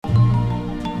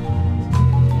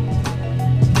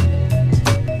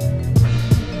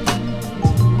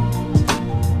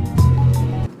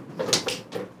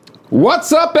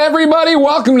What's up, everybody?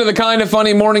 Welcome to the Kind of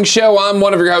Funny Morning Show. I'm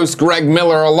one of your hosts, Greg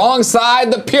Miller,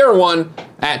 alongside the pure one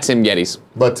at Tim Geddes.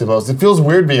 But Timos, it feels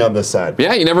weird being on this side.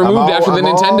 Yeah, you never moved after the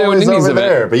Nintendo and Nindies event.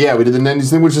 There. But yeah, we did the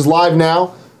Nindies thing, which is live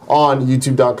now on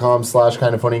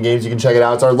youtube.com/kindoffunnygames. You can check it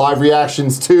out. It's our live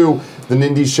reactions to the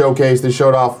Nindies showcase. They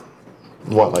showed off,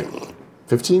 what, like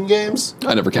 15 games?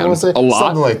 I never counted. Say? A lot?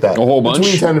 Something like that. A whole bunch?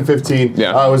 Between 10 and 15.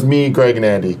 Yeah. It was me, Greg, and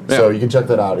Andy. Yeah. So you can check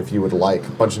that out if you would like.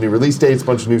 A bunch of new release dates, a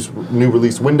bunch of new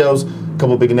release windows, a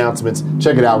couple of big announcements.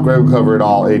 Check it out. Greg will cover it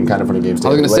all in Kind of Funny Games. I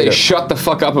was going to say, shut the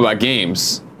fuck up about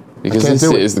games. Because this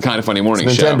is the Kind of Funny Morning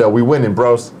Show. Nintendo, we winning,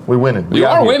 bros. We winning. You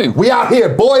are winning. We out here,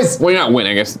 boys. Well, you're not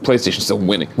winning. I guess PlayStation's still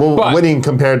winning. Well, winning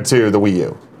compared to the Wii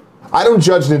U. I don't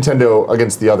judge Nintendo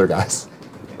against the other guys.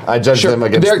 I judge them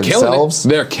against themselves.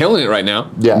 They're killing it right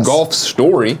now. Yes. Golf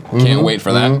Story. Can't wait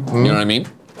for that. You know what I mean?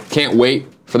 Can't wait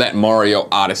for that Mario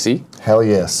Odyssey. Hell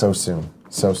yeah, so soon.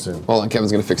 So soon. Hold on,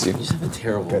 Kevin's going to fix you. You just have a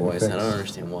terrible voice. Thanks. I don't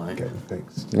understand why. Okay,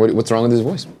 thanks. What's wrong with his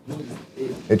voice?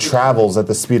 It travels at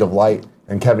the speed of light,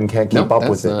 and Kevin can't keep up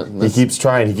with it. He keeps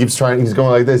trying. He's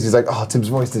going like this. He's like, oh, Tim's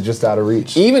voice is just out of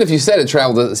reach. Even if you said it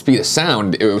traveled at the speed of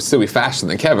sound, it would still be faster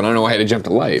than Kevin. I don't know why I had to jump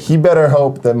to light. He better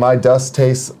hope that my dust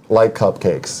tastes like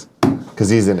cupcakes, because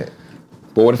he's in it.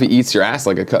 But what if he eats your ass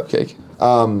like a cupcake?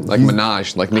 Like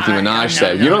Minaj, like Nicki Minaj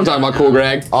said. You know what I'm talking about, Cool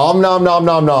Greg? Nom nom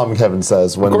nom nom, Kevin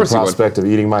says when the course he would. prospect of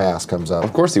eating my ass comes up.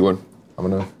 Of course he would. I'm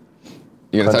gonna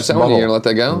You gonna touch clench the that one? You bubble. gonna let that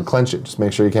I'm go? gonna clench it. Just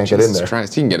make sure you can't get in there. Jesus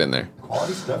Christ, he can get in there.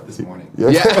 Quality stuff this morning.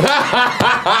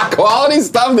 Yeah. Quality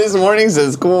stuff this morning,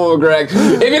 says Cool Greg. If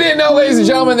you didn't know, ladies and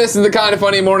gentlemen, this is the Kind of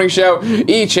Funny Morning Show.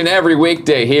 Each and every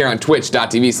weekday here on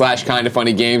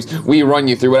twitch.tv/kindoffunnygames. We run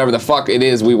you through whatever the fuck it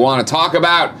is we want to talk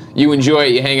about. You enjoy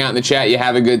it, you hang out in the chat, you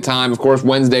have a good time. Of course,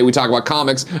 Wednesday we talk about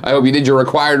comics. I hope you did your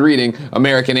required reading,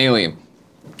 American Alien.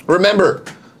 Remember,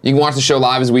 you can watch the show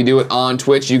live as we do it on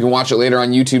Twitch. You can watch it later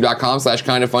on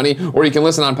youtube.com/kindoffunny, or you can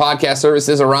listen on podcast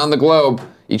services around the globe.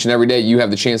 Each and every day, you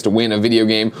have the chance to win a video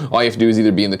game. All you have to do is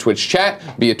either be in the Twitch chat,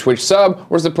 be a Twitch sub,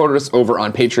 or support us over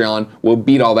on Patreon. We'll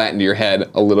beat all that into your head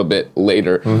a little bit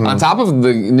later. On top of the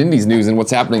Nindies news and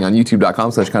what's happening on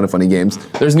youtube.com/kindoffunnygames,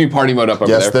 there's new party mode up over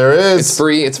there. Yes, there is. It's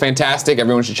free. It's fantastic.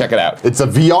 Everyone should check it out. It's a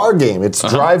VR game. It's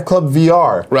Drive Club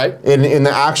VR. Right. In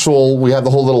the actual, we have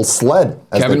the whole little sled.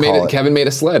 As Kevin they call made it. Kevin made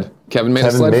a sled. Kevin made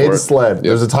a sled made for a it. sled. Yep.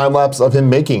 There's a time lapse of him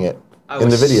making it in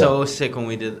the video. I was so sick when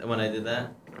I did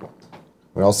that.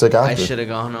 We're all sick after. I should have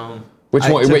gone home. Which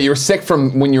one? Wait, you were sick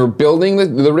from when you were building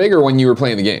the rig, or when you were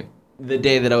playing the game? The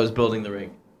day that I was building the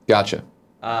rig. Gotcha.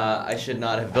 I should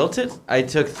not have built it. I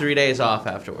took 3 days off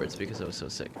afterwards because I was so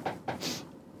sick.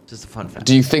 Just a fun fact.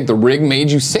 Do you think the rig made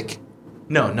you sick?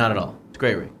 No, not at all. It's a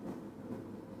great rig.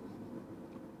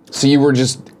 So you were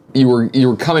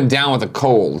coming down with a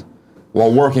cold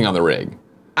while working on the rig.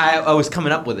 I was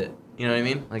coming up with it. You know what I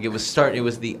mean? Like it was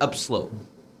the upslope.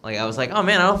 Like I was like, oh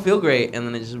man, I don't feel great, and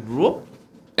then it just whoop.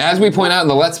 As we point out in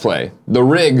the Let's Play, the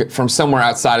rig from somewhere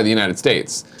outside of the United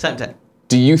States. Semtech.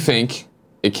 Do you think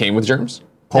it came with germs?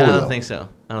 No, I Polio. don't think so.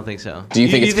 Do you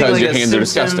think it's because your hands are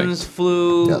disgusting? Simpsons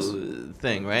flu Yes.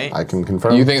 thing, right? I can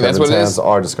confirm. You think that's what Kevin's it hands is?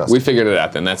 are disgusting. We figured it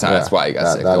out then. That's why you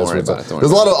got sick. Don't worry about it.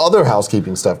 There's a lot of other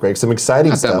housekeeping stuff, Greg. Some exciting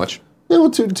Not stuff. that much. Yeah,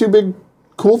 well, two big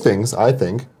cool things, I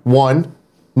think. One,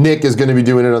 Nick is going to be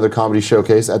doing another comedy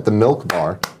showcase at the Milk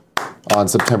Bar on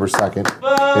September 2nd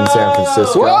in San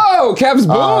Francisco. Whoa, Kev's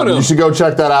booing him. You should go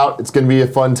check that out. It's going to be a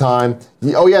fun time.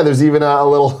 Oh yeah, there's even a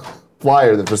little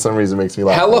flyer that for some reason makes me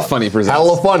laugh. Hella Funny presents.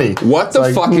 Hella Funny. What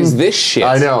the fuck is this shit?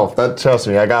 I know. Trust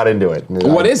me, I got into it.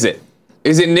 What is it?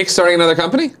 Is it Nick starting another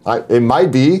company? It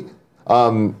might be. I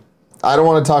don't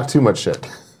want to talk too much shit,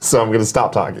 so I'm going to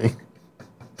stop talking.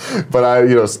 But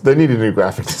they need a new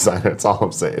graphic designer. That's all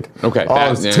I'm saying. Okay.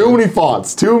 Too many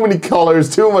fonts, too many colors,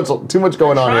 too much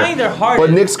going on here. Trying their hardest.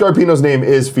 But Nick Scarpino's name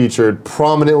is featured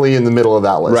prominently in the middle of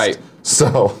that list. Right.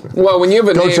 So Well, when you have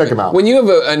a Go name, check him out. When you have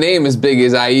a name as big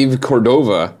as Yves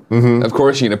Cordova, of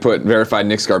course you're gonna put verified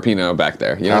Nick Scarpino back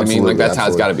there. You know what I mean? Like that's how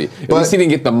it's got to be. At least he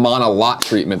didn't get the mono-lot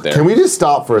treatment there. Can we just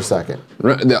stop for a second?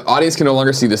 The audience can no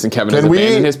longer see this, and Kevin has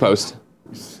abandoned his post.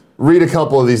 Read a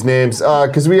couple of these names,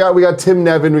 because we got Tim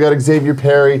Nevin, we got Xavier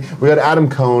Perry, we got Adam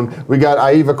Cohn, we got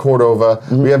Aiva Cordova,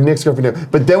 we have Nick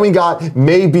Scarpino, but then we got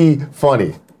Maybe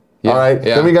Funny. Yeah, All right.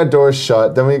 yeah. Then we got Doors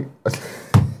Shut. Then we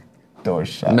Doors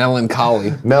Shut.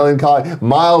 Melancholy. Melancholy,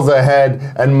 Miles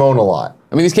Ahead, and Monalot.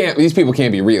 I mean, these people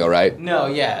can't be real, right? No,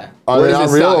 yeah. Are Where they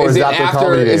does not it real, stop? or Is is it that their after-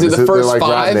 comedy is names? it the They're first like rap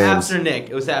five? names? After Nick.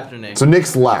 It was after Nick. So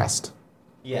Nick's last.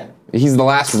 Yeah. He's the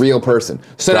last real person.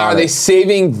 So now, Got are they it.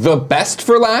 saving the best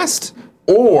for last,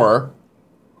 or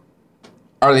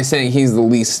are they saying he's the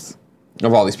least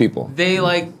of all these people? They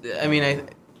like. I mean,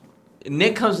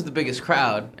 Nick comes with the biggest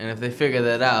crowd, and if they figure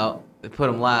that out, they put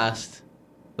him last.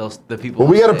 The people.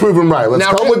 Well, we got to stay. prove him right. Let's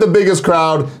Now, come with the biggest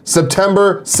crowd.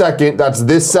 September 2nd. That's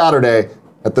this Saturday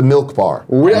at the Milk Bar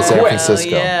Real in San quick. Francisco.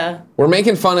 Yeah. We're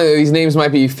making fun of these names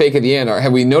might be fake at the end.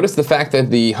 Have we noticed the fact that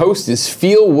the host is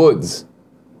Feel Woods?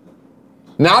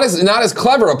 Not as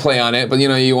clever a play on it, but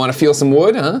you want to feel some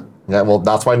wood, huh? Yeah, well,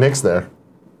 that's why Nick's there.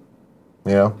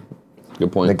 You know,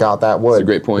 Good point. Nick got that wood. That's a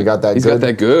great point. He got that He's good. got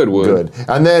that good wood. Good.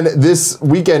 And then this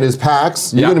weekend is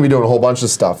PAX. You're Yeah. going to be doing a whole bunch of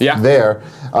stuff there.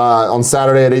 On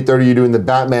Saturday at 8:30, you're doing the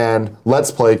Batman Let's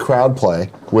Play crowd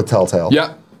play with Telltale.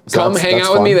 Yeah. So Come that's- hang that's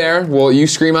out with me fun. there. Well, you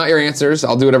scream out your answers.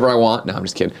 I'll do whatever I want. No, I'm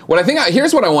just kidding.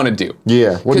 Here's what I want to do. Yeah,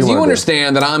 what do Because you you wanna do?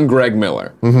 understand that I'm Greg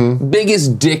Miller,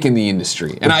 biggest dick in the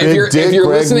industry. And big if dick you're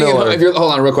Greg listening, Miller.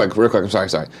 hold on, real quick. I'm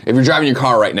sorry. If you're driving your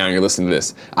car right now and you're listening to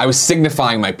this, I was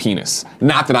signifying my penis.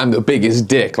 Not that I'm the biggest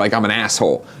dick, like I'm an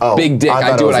asshole. Oh, Big dick. I I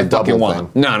thought do it what was I a fucking double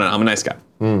want. thing. No, I'm a nice guy.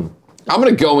 I'm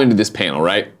gonna go into this panel,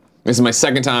 right? This is my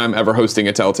second time ever hosting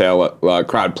a Telltale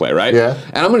crowd play, right? Yeah.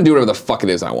 And I'm gonna do whatever the fuck it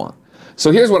is I want. So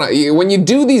here's what when you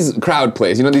do these crowd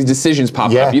plays, these decisions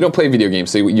pop Yeah. up. You don't play video games,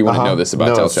 so you want to know this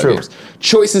about No, it's Telltale true. games.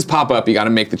 Choices pop up, you got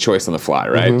to make the choice on the fly,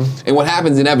 right? And what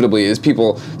happens inevitably is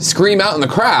people scream out in the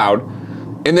crowd,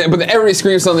 but everybody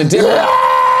screams something different.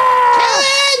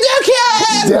 Kill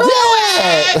it! Do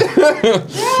it!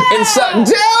 And so,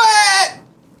 do it!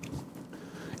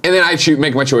 And then I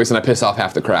make my choice and I piss off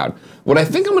half the crowd. What I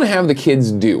think I'm going to have the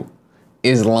kids do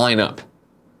is line up.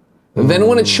 Then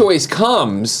when a choice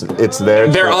comes, It's there.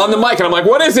 they're on the mic and I'm like,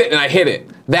 what is it? And I hit it.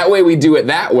 That way we do it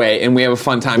that way and we have a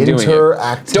fun time doing it.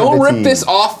 Interactivity. Don't rip this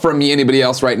off from me, anybody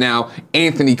else right now.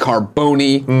 Anthony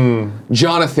Carboni,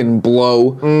 Jonathan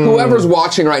Blow, whoever's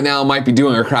watching right now might be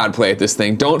doing a crowd play at this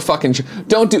thing. Don't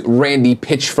do Randy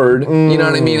Pitchford. You know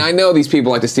what I mean? I know these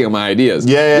people like to steal my ideas.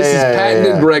 This is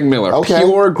patented Greg Miller. Okay.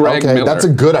 Pure Greg Miller. That's a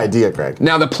good idea, Greg.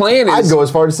 Now the plan is... I'd go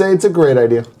as far to say it's a great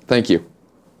idea. Thank you.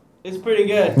 It's pretty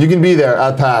good. You can be there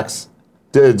at PAX.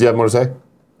 Do you have more to say?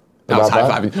 I was about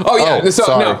high that? fiving. Oh yeah. So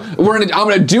sorry. no, I'm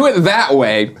gonna do it that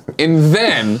way, and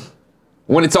then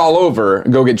when it's all over,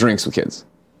 go get drinks with kids.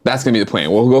 That's gonna be the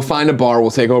plan. We'll go find a bar.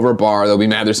 We'll take over a bar. They'll be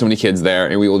mad there's so many kids there,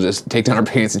 and we will just take down our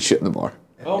pants and shit in the bar.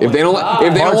 If they don't God.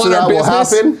 want Parts of our that will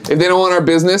business, happen. if they don't want our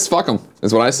business, fuck them.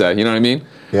 Is what I say. You know what I mean?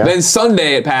 Yeah. Then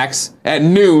Sunday at PAX at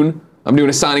noon, I'm doing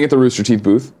a signing at the Rooster Teeth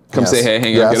booth. Come Yes. say hey,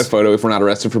 hang out, get a photo if we're not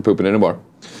arrested for pooping in a bar.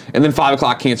 And then 5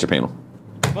 o'clock cancer panel.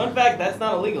 Fun fact, that's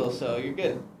not illegal, so you're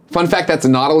good. Fun fact, that's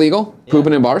not illegal.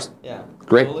 Pooping in bars. Yeah.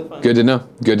 Great. Totally fine. Good to know.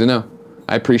 Good to know.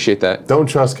 I appreciate that. Don't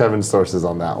trust Kevin's sources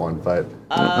on that one, but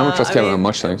I don't trust Kevin on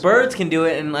much things. Birds can do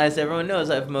it, and as everyone knows,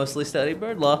 I've mostly studied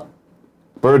bird law.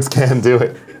 birds can do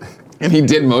it. And he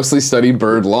did mostly study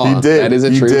bird law. He did. That is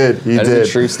a He true. did. He that is did.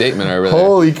 a true statement over there.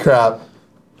 Holy crap.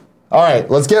 All right,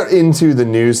 let's get into the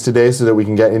news today so that we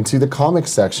can get into the comics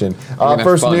section. We're gonna have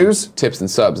First fun. news, Tips and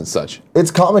subs and such.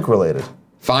 it's comic related.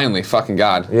 Finally, fucking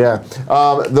God. Yeah.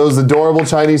 Those adorable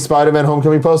Chinese Spider-Man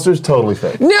homecoming posters, totally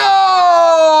fake.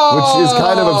 No! Which is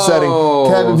kind of upsetting.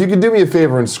 Kev, if you could do me a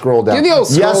favor and scroll down. Do the old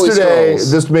scrolly Yesterday,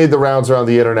 scrolls. this made the rounds around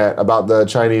the internet about the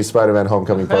Chinese Spider-Man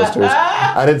homecoming posters.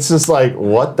 And it's just like,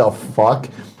 what the fuck?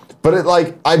 But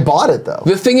I bought it though.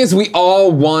 The thing is, we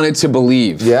all wanted to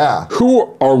believe. Yeah.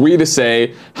 Who are we to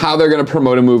say how they're going to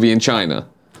promote a movie in China?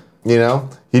 You know?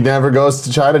 He never goes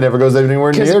to China, never goes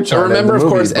anywhere near Because China. in remember, the of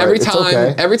movie, course, but every it's time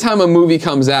okay. every time a movie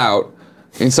comes out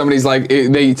and somebody's like,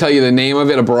 they tell you the name of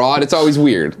it abroad, it's always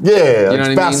weird. Yeah, You know it's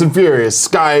what I Fast mean? and Furious.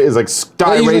 Sky is like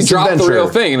Sky They usually Race drop Adventure. the real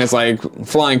thing, and it's like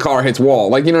flying car hits wall.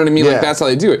 Like, you know what I mean? Yeah. Like, that's how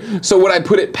they do it. So would I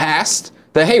put it past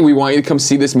that, hey, we want you to come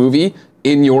see this movie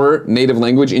in your native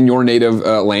language, in your native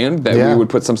land, that Yeah. we would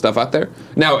put some stuff out there?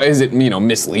 Now, is it,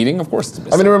 misleading? Of course it's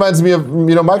misleading. I mean, it reminds me of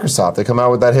Microsoft. They come out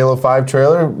with that Halo 5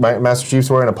 trailer. Master Chief's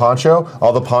wearing a poncho.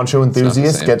 All the poncho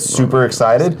enthusiasts same. get super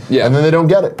excited, Yeah. and then they don't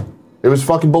get it. It was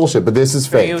fucking bullshit. But this is I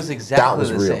fake. think it was that exactly was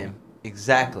the real. same.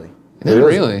 Exactly. Not It is.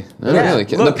 really. Not Yeah. really.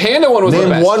 Look, the Panda one was the Name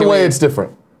best. one Can way we- it's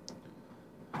different.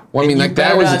 Well, I mean, You like,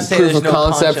 that better not was say proof there's of no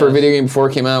concept for a ponchos. video game before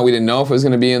it came out. We didn't know if it was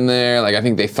going to be in there. Like, I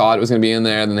think they thought it was going to be in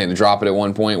there, then they had to drop it at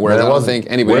one point. Whereas But it I don't wasn't. think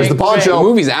anybody. Where's the poncho? The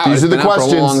movie's out. These It's are the been out for a long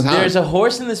questions. time. There's a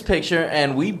horse in this picture,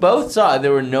 and we both saw it.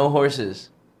 There were no horses.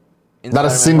 in Not a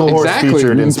Spider-Man single horse Exactly.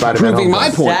 featured in Spider-Man Proving my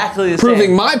Homecoming. point. Exactly the Proving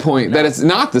same. my point that it's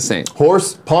not the same.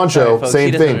 Horse, poncho, Sorry, folks, he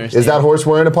same doesn't thing. understand. Is that horse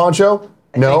wearing a poncho?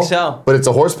 No. think so. But it's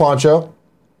a horse poncho.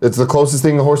 It's the closest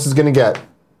thing a horse is going to get.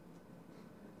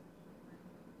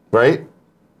 Right?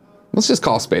 Let's just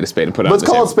call a spade and put it Let's on the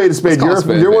call a table. spade a spade. Let's call a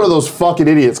spade a You're one spade. of those fucking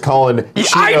idiots calling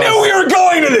Cheetos. I knew we were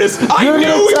going to this. I You're knew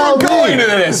gonna we tell were going me to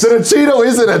this. that a Cheeto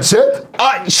isn't a chip?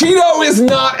 Cheeto is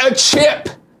not a chip.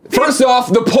 First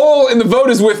off, the poll and the vote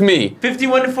is with me.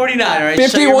 51 to 49, all right?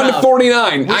 51 to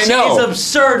 49. I know. Which is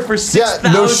absurd for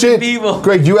 6,000 no shit. people.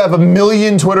 Greg, you have 1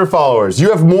 million Twitter followers. You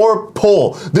have more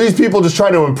pull. These people just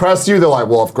trying to impress you. They're like,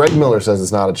 well, if Greg Miller says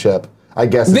it's not a chip, I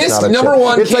guess it's This not a number chip.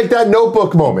 one It's like that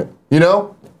Notebook moment, you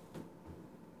know?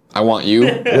 I want you.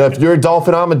 Yeah, if you're a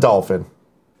dolphin, I'm a dolphin.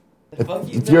 Fuck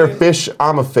you If you're a doing? fish,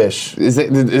 I'm a fish. Are these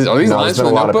No, lines there's from been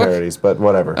the a lot of Notebook? parodies, but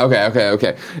whatever.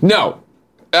 Okay. No.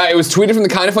 It was tweeted from the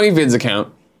Kind of Funny Vids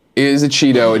account. Is a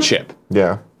Cheeto a chip?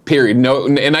 Yeah. Period. No,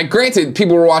 and I granted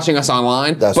people were watching us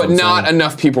online, That's but what I'm not saying.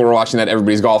 enough people were watching that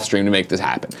Everybody's Golf stream to make this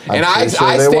happen. And I pretty sure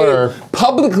they stayed were.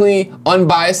 publicly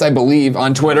unbiased, I believe,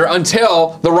 on Twitter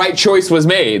until the right choice was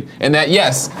made, and that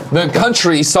yes, the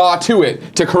country saw to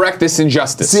it to correct this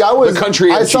injustice. See, the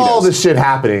country of I saw all Cheetos. this shit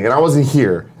happening, and I wasn't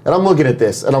here. And I'm looking at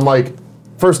this, and I'm like,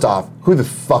 first off, who the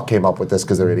fuck came up with this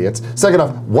because they're idiots? Second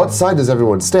off, what side does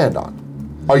everyone stand on?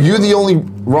 Are you the only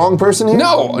wrong person here?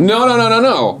 No.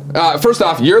 First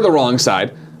off, you're the wrong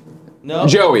side. No.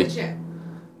 Joey. Chip.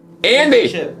 Andy.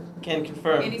 Chip. Can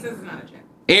confirm. Andy says it's not a chip.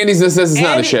 Andy says it's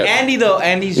not a chip.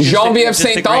 Andy's just Jean-Pierre just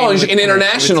agreeing Saint-Ange, with- an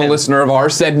international with him. listener of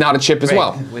ours, said not a chip as Greg,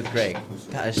 well. With Greg.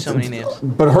 God, there's so many names.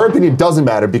 But her opinion doesn't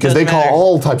matter because Doesn't they call matter.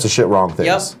 all types of shit wrong things.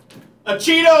 Yep. A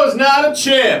Cheeto is not a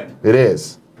chip. It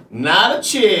is. Not a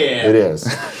chip. It is.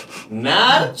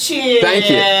 Not a chip. Thank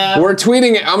you. We're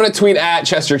tweeting. I'm going to tweet at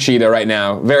Chester Cheetah right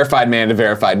now. Verified man to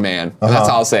verified man. That's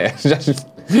all I'll say.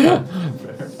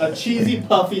 A cheesy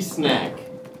puffy snack.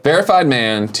 Verified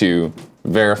man to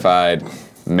verified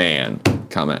man.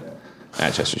 Comment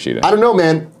at Chester Cheetah. I don't know,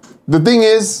 man. The thing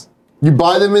is, you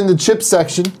buy them in the chip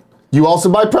section. You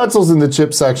also buy pretzels in the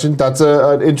chip section. That's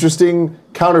an interesting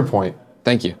counterpoint.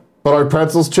 Thank you. But are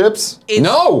pretzels chips?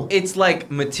 No! It's like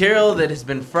material that has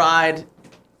been fried.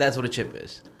 That's what a chip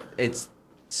is. It's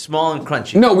small and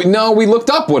crunchy. No, we looked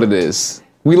up what it is.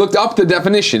 We looked up the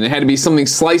definition. It had to be something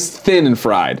sliced thin and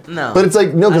fried. No. But it's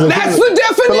like, no, because That's the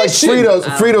But like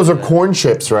definition! Fritos are corn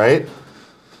chips, right?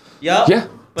 Yup. Yeah.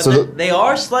 But So they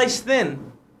are sliced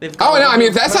thin. They've Oh got no! a I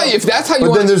mean, little if that's how you But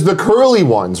want. then there's the curly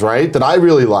ones, right? That I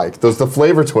really like. Those the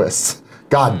flavor twists.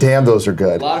 God damn, those are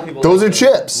good. A lot of people Those like are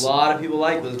chips. A lot of people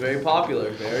like those. Very popular.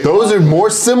 Very Those are popular. more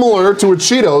similar to a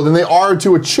Cheeto than they are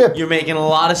to a chip. You're making a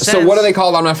lot of sense. So what are they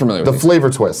called? I'm not familiar The with. flavor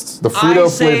twists. The I Frito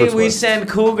say flavor we twists. send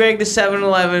Cool Greg to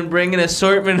 7-Eleven, bring an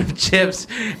assortment of chips,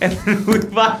 and then we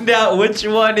find out which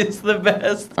one is the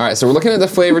best. All right, so we're looking at the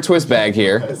flavor twist bag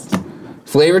here.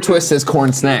 Flavor twist says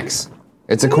corn snacks.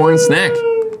 It's a corn snack.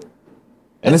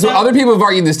 And this is what other people have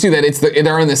argued this too, that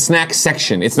they're in the snack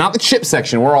section. It's not the chip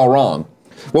section. We're all wrong.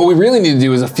 What we really need to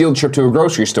do is a field trip to a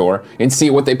grocery store and see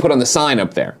what they put on the sign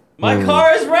up there. My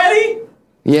car is ready.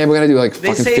 Yeah, we're gonna do like They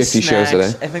fucking say 50 shows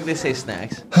snacks. today. I think they say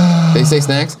snacks. They say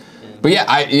snacks, but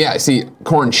yeah, see,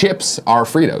 corn chips are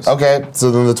Fritos. Okay,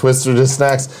 so then the twists are just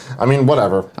snacks. I mean,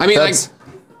 whatever. I mean, That's-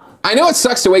 I know it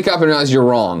sucks to wake up and realize you're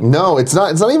wrong. No, it's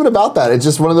not. It's not even about that. It's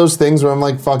just one of those things where I'm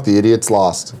like, fuck, the idiot's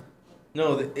lost.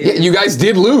 No, Yeah, you guys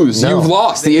did lose. No. You've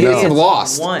lost. The idiots have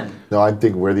lost. One. No, I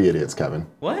think we're the idiots, Kevin.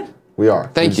 What? We are.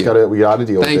 Thank you. We gotta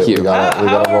deal Thank with it. you. We gotta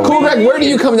How roll are Cool, with it. Greg, where do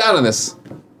you come down on this?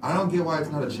 I don't get why it's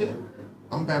not a chip.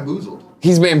 I'm bamboozled.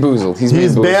 He's bamboozled. He's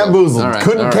He's bamboozled. All right,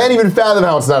 Couldn't, all right. can't even fathom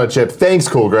how it's not a chip. Thanks,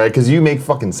 Cool Greg, because you make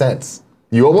fucking sense.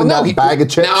 You open that bag of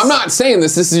chips. Now, I'm not saying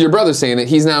this. This is your brother saying it.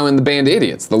 He's now in the band of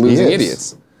idiots, the He losing is.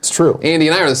 idiots. It's true. Andy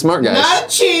and I are the smart guys. Not a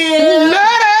chip.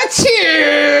 Not a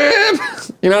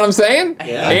chip. You know what I'm saying?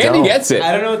 Andy don't. gets it.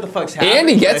 I don't know what the fuck's happening.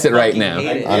 Andy but gets I it right fucking now.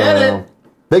 hate it. I Get don't it. know.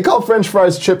 They call French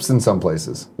fries chips in some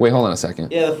places. Wait, hold on a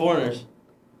second. Yeah, the foreigners.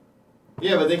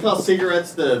 Yeah, but they call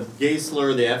cigarettes the gay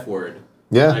slur, the F word.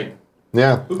 Yeah. Like,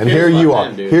 Yeah. Who And cares here you about are.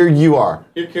 them, dude? Here you are.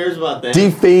 who cares about that?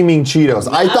 Defaming Cheetos.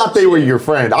 I Not thought they were chip. your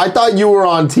friend. I thought you were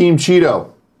on Team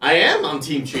Cheeto. I am on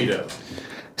Team Cheeto.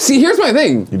 See, here's my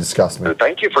thing. You disgust me.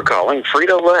 Thank you for calling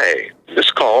Frito-Lay. This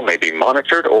call may be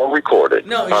monitored or recorded.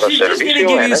 No, Para she's just gonna servicio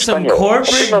give en you some español.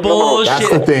 corporate bullshit. That's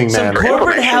the thing, man. Some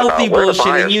corporate healthy bullshit,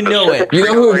 and you know it. You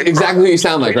know who exactly who you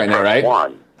sound like right now, right?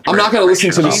 I'm not going to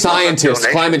listen to the scientists.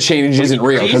 Climate change isn't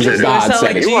real because Jesus, of God you sound said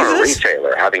like it. You are a Jesus?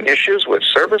 retailer having issues with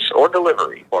service or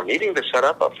delivery or needing to set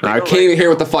up a I can't even hear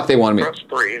what the fuck they wanted me. Press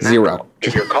 3 now. Zero.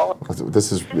 If you're calling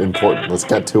This is important. Let's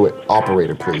get to it.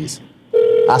 Operator, please.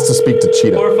 Ask to speak to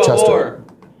Cheeto. Por Chester. favor.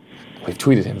 We've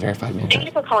tweeted him. Verified man. Thank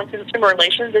you for calling Consumer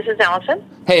Relations. This is Allison.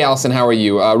 Hey, Allison, how are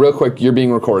you? Real quick, you're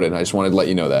being recorded. I just wanted to let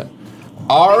you know that.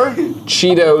 Are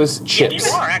Cheetos chips?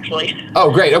 You are, actually.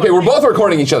 Oh, great. Okay, we're both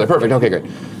recording each other. Perfect. Okay, great.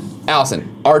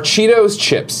 Allison, are Cheetos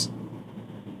chips?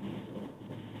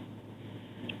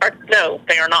 No,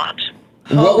 they are not.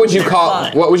 What would you call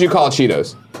fuck.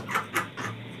 Cheetos?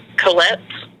 Colette's.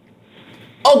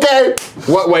 Okay,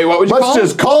 What? Wait, what would you call let's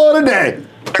just call it a day.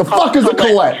 The fuck is a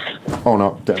Colette? Oh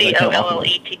no. Collette's.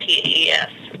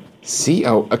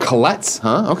 Colette's,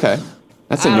 huh? Okay.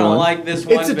 That's a I new don't one. like this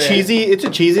one. It's a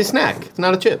bit. cheesy snack. It's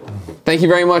not a chip. Thank you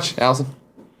very much, Allison.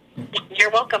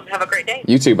 You're welcome. Have a great day.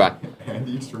 You too, bye.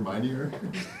 Andy just reminding her.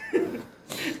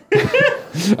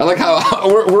 I like how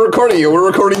we're recording you. We're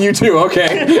recording you too. Okay,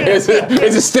 it's a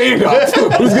standoff.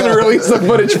 Who's gonna release the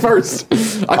footage first?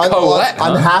 Colette.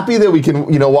 I'm huh? happy that we can,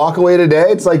 walk away today.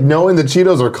 It's like knowing the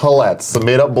Cheetos are Colette's, some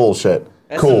made up bullshit.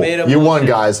 That's Cool. some made up You won, bullshit.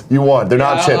 guys. You won. They're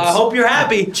not chips. I hope you're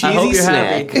happy. I hope you're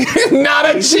snack. happy. Not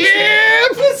a chip.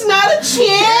 It's not a chip.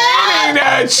 Ain't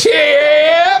a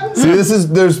chip. See,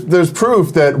 there's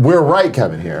proof that we're right,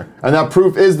 Kevin, here. And that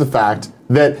proof is the fact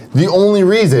that the only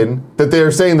reason that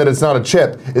they're saying that it's not a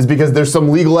chip is because there's some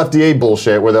legal FDA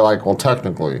bullshit where they're like, well,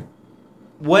 technically.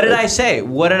 What did I say?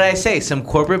 What did I say? Some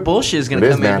corporate bullshit is gonna It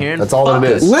is, come in man. here and That's all fuck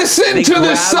that it is. us. Listen They to the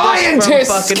grabbed us from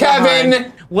scientists, fucking Kevin.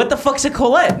 behind. What the fuck's a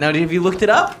Colette? Now, have you looked it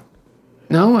up?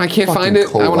 No, I can't Fucking find it.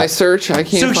 Colette. When I search, I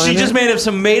can't So find she it. just made up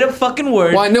some made up fucking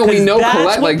word. Well, I know we 'cause know that's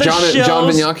Colette, what like the John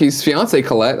shells- Vignacchi's fiance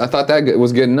Colette. I thought that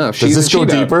was good enough. She's this a go Cheeto.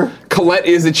 deeper? Colette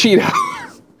is a Cheeto.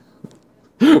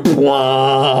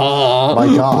 My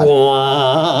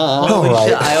God. Holy All right.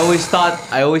 shit! I always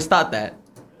thought that.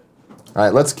 All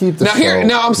right, let's keep this Now here,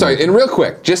 show- I'm sorry, and real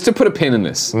quick, just to put a pin in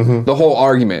this, the whole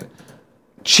argument.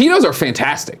 Cheetos are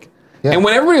fantastic. Yeah. And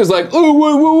when everybody was like, oh,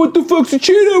 what the fuck's a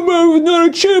Cheeto, bro? It's not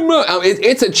a chip, bro.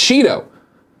 It's a Cheeto.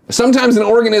 Sometimes an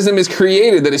organism is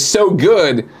created that is so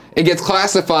good, it gets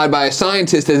classified by a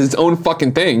scientist as its own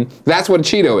fucking thing. That's what a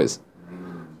Cheeto is.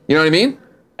 You know what I mean?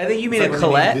 I think you mean It's a like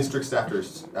when they name Colette. districts after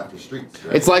streets.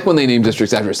 Right? It's like when they name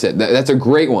districts after a city. That's a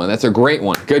great one. That's a great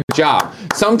one. Good job.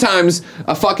 Sometimes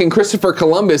a fucking Christopher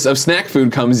Columbus of snack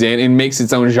food comes in and makes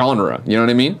its own genre. You know what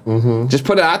I mean? Mm-hmm. Just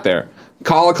put it out there.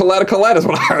 Call a Colette is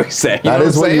what I always say. You That know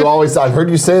is what what I'm you saying? always. I've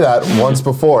heard you say that once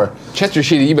before. Chester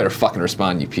Cheetah, you better fucking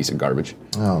respond, you piece of garbage.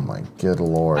 Oh my good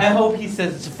lord. I hope he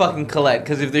says it's a fucking Colette,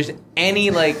 because if there's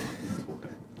any like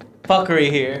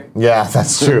fuckery here, Yeah,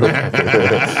 that's true. All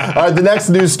right, the next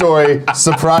news story.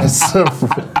 Surprise.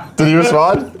 Did he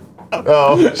respond?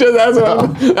 Oh.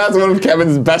 That's one of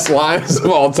Kevin's best lines of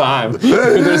all time. If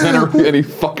there's any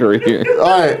fuckery here. All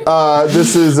right,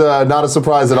 this is not a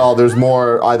surprise at all. There's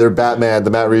more either Batman, the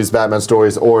Matt Reeves Batman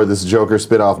stories, or this Joker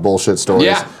spin-off bullshit stories.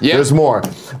 Yeah. There's more.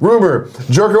 Rumor,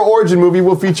 Joker origin movie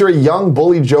will feature a young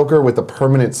bully Joker with a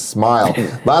permanent smile.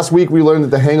 Last week, we learned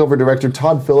that the Hangover director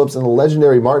Todd Phillips and the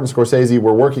legendary Martin Scorsese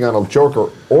were working on a Joker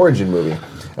origin movie.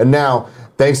 And now,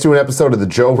 thanks to an episode of the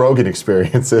Joe Rogan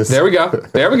Experiences. There we go.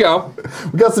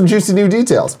 We got some juicy new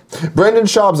details. Brendan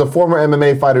Schaub's a former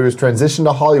MMA fighter who's transitioned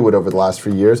to Hollywood over the last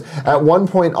few years. At one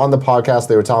point on the podcast,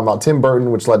 they were talking about Tim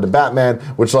Burton, which led to Batman,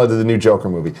 which led to the new Joker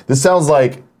movie. This sounds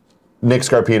like Nick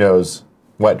Scarpino's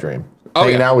wet dream. Oh,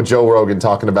 Hanging yeah. out with Joe Rogan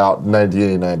talking about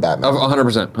 1989 Batman.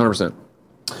 100%.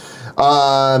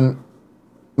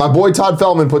 My boy Todd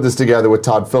Feldman put this together with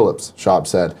Todd Phillips, Schaub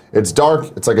said. It's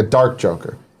dark. It's like a dark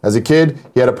Joker. As a kid,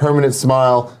 he had a permanent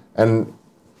smile, and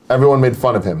everyone made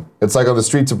fun of him. It's like on the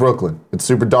streets of Brooklyn. It's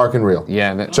super dark and real.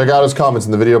 Yeah. Check out his comments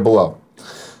in the video below.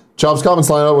 Schaub's comments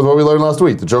line up with what we learned last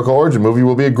week. The Joker origin movie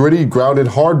will be a gritty, grounded,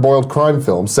 hard-boiled crime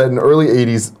film set in early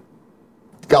 80s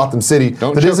Gotham City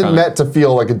Don't that choke isn't on it. meant to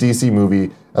feel like a DC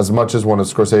movie as much as one of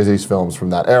Scorsese's films from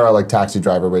that era, like Taxi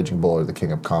Driver, Raging Bull, or The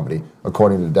King of Comedy,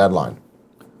 according to Deadline.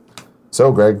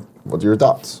 So, Greg, what are your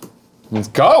thoughts? Let's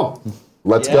go.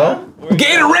 Let's go.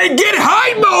 Get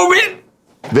hype moment.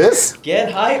 This?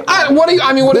 get hype. What is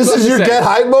This left is to your say? get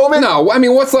hype moment? No, I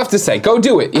mean, what's left to say? Go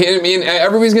do it. You know what I mean,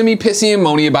 everybody's gonna be pissy and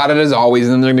moany about it as always,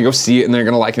 and then they're gonna go see it and they're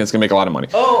gonna like it. And it's gonna make a lot of money.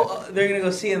 They're gonna go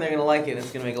see it and they're gonna like it.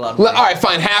 It's gonna make a lot of All money. right,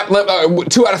 fine.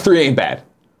 2 out of 3 ain't bad.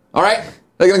 All right,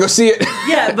 they're gonna go see it.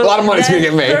 Yeah, but a lot of money's that gonna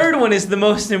get made. third one is the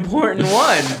most important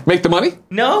one. Make the money?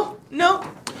 No. No.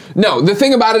 The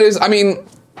thing about it is, I mean,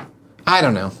 I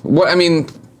don't know.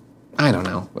 I don't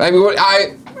know.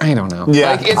 I don't know.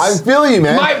 Yeah, I feel you,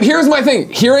 man. Here's my thing.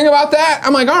 Hearing about that,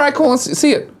 I'm like, all right, cool. Let's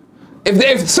see it.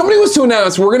 If somebody was to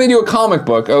announce we're gonna do a comic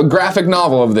book, a graphic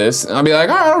novel of this, I'd be like,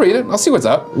 all right, I'll read it. I'll see what's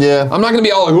up. Yeah. I'm not gonna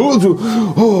be all like,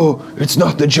 oh, it's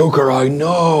not the Joker I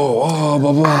know. Oh,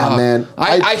 blah blah. Ah, man.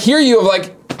 I hear you of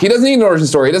like, he doesn't need an origin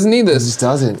story. He doesn't need this. He just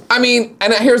doesn't. I mean,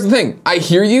 and here's the thing. I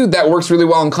hear you. That works really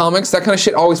well in comics. That kind of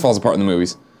shit always falls apart in the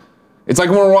movies. It's like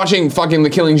when we're watching fucking the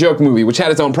Killing Joke movie, which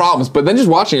had its own problems, but then just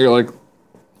watching it, you're like,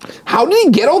 how did he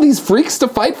get all these freaks to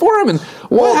fight for him? And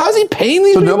how's he paying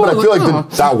these people? No, but I feel like oh.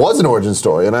 that was an origin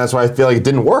story, and that's why I feel like it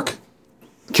didn't work.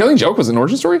 Killing Joke was an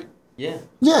origin story? Yeah.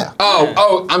 Yeah.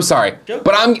 Oh, I'm sorry. Joke.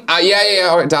 But yeah,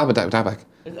 all right, dial back.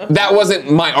 That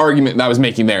wasn't my argument that I was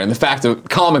making there. And the fact of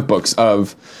comic books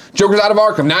of Joker's out of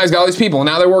Arkham, now he's got all these people, and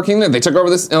now they're working there. They took over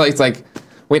this. And it's like,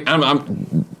 wait,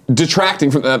 I'm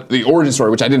detracting from the origin story,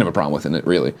 which I didn't have a problem with in it,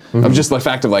 really. Of just the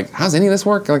fact of like, how's any of this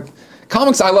work? Like,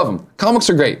 comics, I love them. Comics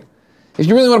are great. If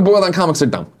you really want to boil down comics, they're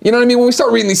dumb. You know what I mean? When we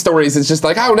start reading these stories, it's just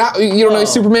like, you don't know he's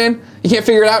Superman? You can't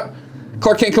figure it out?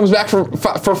 Clark Kent comes back for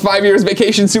 5 years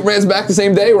vacation, Superman's back the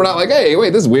same day. We're not like, hey,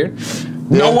 wait, this is weird.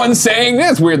 No one's saying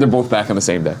it's weird they're both back on the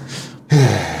same day.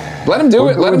 Let him do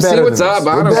it. Let him see what's up.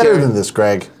 I We're don't better care. than this,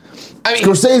 Greg. I mean,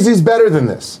 Scorsese's better than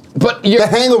this. but you're, The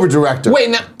Hangover director. Wait,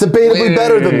 now- debatably wait,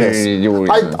 better than wait, this. wait,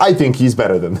 wait. I think he's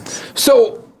better than this.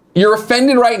 So you're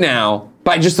offended right now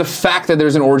by just the fact that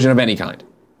there's an origin of any kind.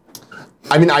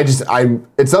 I mean, it's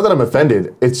not that I'm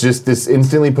offended. It's just this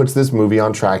instantly puts this movie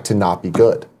on track to not be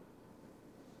good.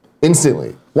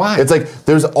 Instantly. Why? It's like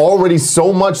there's already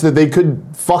so much that they could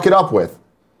fuck it up with,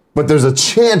 but there's a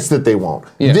chance that they won't.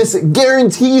 Yeah. This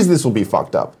guarantees this will be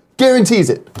fucked up. Guarantees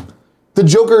it. The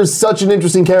Joker is such an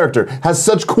interesting character, has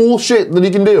such cool shit that he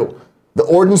can do. The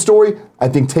origin story, I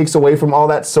think, takes away from all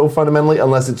that so fundamentally,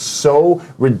 unless it's so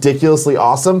ridiculously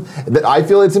awesome that I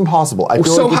feel it's impossible. I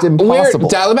feel like it's impossible.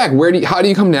 Dial it back. How do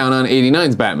you come down on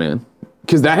 89's Batman?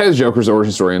 Because that has Joker's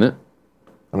origin story in it.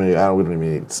 I mean, we don't even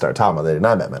need to start talking about the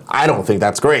 89 Batman. I don't think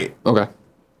that's great, Okay.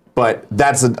 but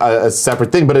that's a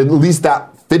separate thing. But at least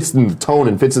that fits in the tone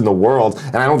and fits in the world.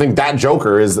 And I don't think that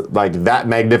Joker is like that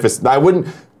magnificent. I wouldn't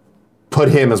put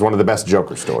him as one of the best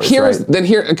Joker stories. Here's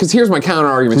right? my counter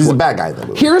argument. He's a bad guy in the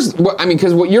movie. Here's what I mean,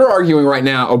 because what you're arguing right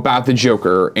now about the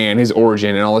Joker and his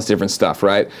origin and all this different stuff,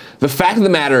 right? The fact of the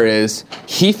matter is,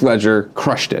 Heath Ledger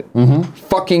crushed it,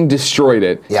 fucking destroyed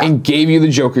it, Yeah. and gave you the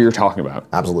Joker you're talking about.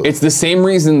 Absolutely. It's the same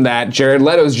reason that Jared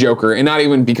Leto's Joker, and not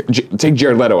even take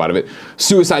Jared Leto out of it,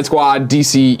 Suicide Squad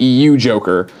DCEU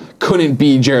Joker couldn't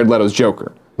be Jared Leto's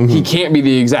Joker. He can't be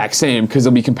the exact same because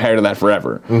he'll be compared to that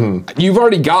forever. You've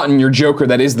already gotten your Joker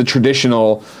that is the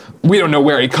traditional. We don't know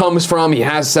where he comes from. He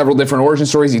has several different origin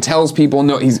stories. He tells people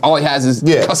no. All he has is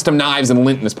custom knives and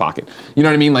lint in his pocket. You know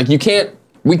what I mean? Like we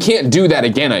can't do that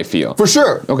again. I feel For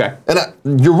sure. Okay.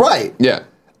 And you're right. Yeah.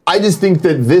 I just think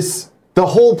that the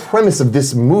whole premise of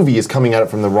this movie is coming at it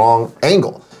from the wrong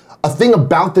angle. A thing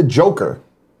about the Joker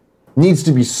needs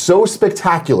to be so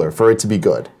spectacular for it to be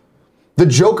good. The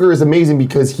Joker is amazing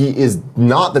because he is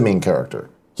not the main character.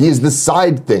 He is the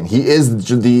side thing. He is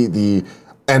the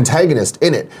antagonist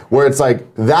in it, where it's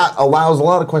like that allows a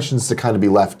lot of questions to kind of be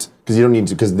left because you don't need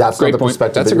to, because that's Great not the point.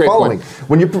 perspective That's that a you're great following. point.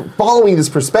 When you're following this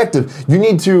perspective, you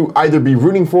need to either be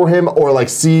rooting for him or like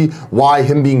see why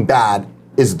him being bad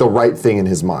is the right thing in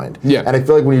his mind. Yeah. And I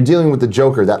feel like when you're dealing with the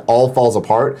Joker, that all falls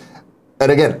apart.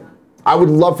 And again, I would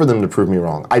love for them to prove me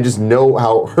wrong. I just know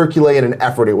how Herculean an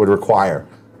effort it would require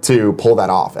to pull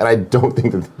that off. And I don't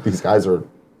think that these guys are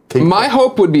capable. My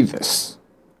hope would be this.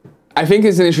 I think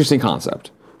it's an interesting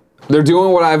concept. They're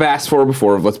doing what I've asked for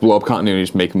before of let's blow up continuity,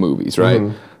 just make movies,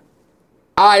 right?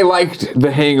 I liked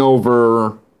The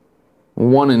Hangover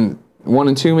 1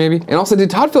 and 2 maybe. And also,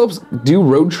 did Todd Phillips do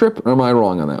Road Trip, or am I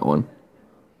wrong on that one?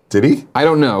 Did he? I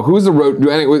don't know. Who's the road?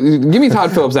 Give me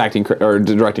Todd Phillips acting or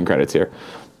directing credits here.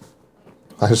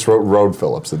 I just wrote Road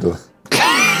Phillips into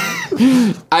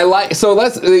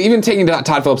Let's even taking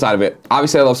Todd Phillips out of it.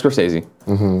 Obviously, I love Scorsese.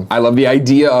 I love the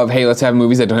idea of hey, let's have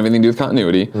movies that don't have anything to do with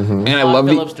continuity. And I love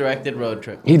Phillips directed Road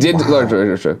Trip. He did Road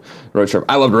Trip.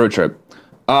 I loved Road Trip.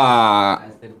 Blow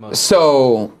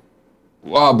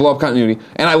up continuity.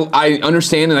 And I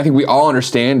understand, and I think we all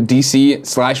understand,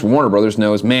 DC/Warner Brothers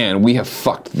knows, man, we have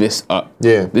fucked this up.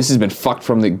 Yeah. This has been fucked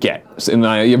from the get. And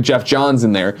you have Jeff Johns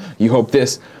in there. You hope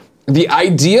this. The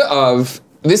idea of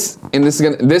this, and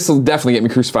this will definitely get me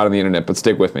crucified on the internet, but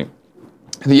stick with me.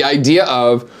 The idea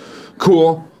of,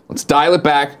 cool, let's dial it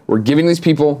back. We're giving these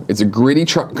people, it's a gritty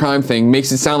crime thing,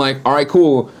 makes it sound like, all right,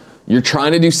 cool, you're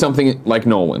trying to do something like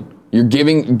Nolan. You're give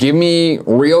me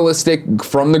realistic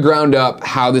from the ground up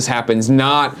how this happens,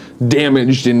 not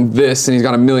damaged in this, and he's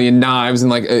got a million knives, and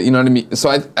like, you know what I mean?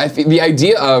 So I think the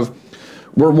idea of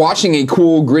we're watching a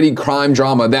cool, gritty crime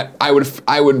drama that I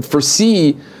would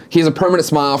foresee. He has a permanent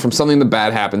smile from something that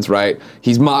bad happens, right?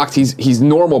 He's mocked, he's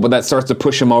normal, but that starts to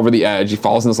push him over the edge. He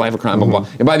falls in this life of crime, blah, blah.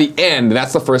 And by the end,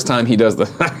 that's the first time he does the,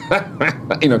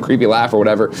 creepy laugh or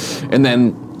whatever, and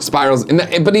then spirals.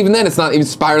 But even then, it's not even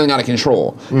spiraling out of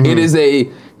control. It is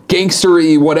a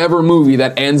gangstery whatever movie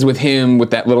that ends with him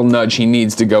with that little nudge he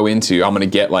needs to go into. I'm gonna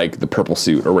get like the purple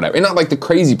suit or whatever. And not like the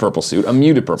crazy purple suit, a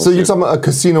muted purple suit. So you're talking about a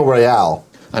Casino Royale.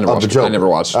 I never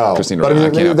watched Casino But Royale.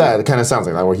 I mean, that kind of sounds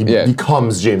like that, where he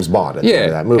becomes James Bond at the end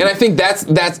of that movie. And I think that's,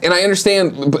 and I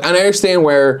understand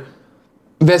where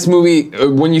this movie,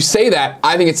 when you say that,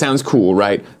 I think it sounds cool,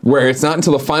 right? Where it's not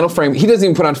until the final frame, he doesn't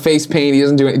even put on face paint,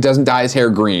 he doesn't dye his hair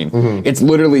green. It's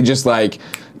literally just like,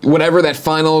 whatever that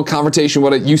final confrontation,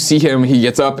 you see him, he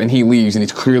gets up and he leaves, and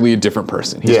he's clearly a different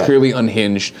person. He's clearly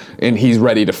unhinged, and he's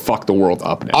ready to fuck the world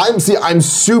up now. I'm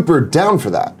super down for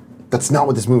that. That's not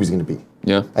what this movie's gonna be.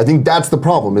 Yeah. I think that's the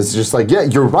problem. It's just like, yeah,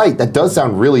 you're right. That does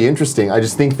sound really interesting. I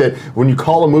just think that when you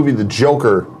call a movie The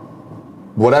Joker,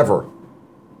 whatever,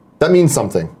 that means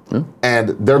something. And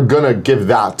they're gonna give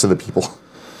that to the people.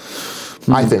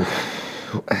 I think.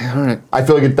 All right. I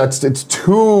feel like it's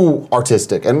too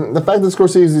artistic. And the fact that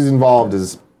Scorsese is involved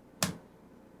is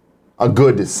a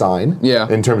good sign. Yeah.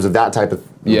 In terms of that type of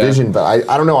vision. But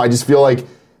I don't know. I just feel like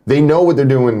they know what they're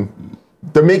doing.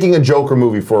 They're making a Joker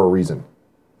movie for a reason.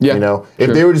 Yeah. You know?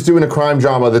 If they were just doing a crime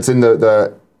drama that's in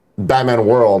the Batman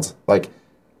world, like,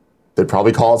 they'd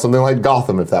probably call it something like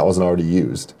Gotham if that wasn't already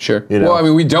used. Sure. You know? Well, I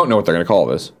mean, we don't know what they're going to call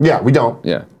this. Yeah, we don't.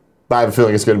 Yeah. But I have a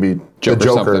feeling it's going to be Joker the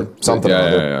Joker something.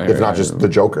 Yeah, if not just the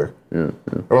Joker.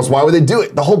 Or else why would they do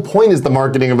it? The whole point is the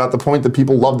marketing about the point that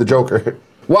people love the Joker.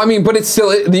 Well, I mean, but it's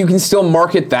still, you can still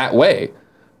market that way.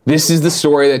 This is the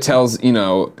story that tells,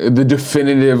 the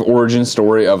definitive origin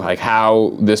story of like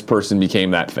how this person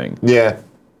became that thing. Yeah.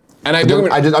 And I'm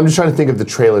just trying to think of the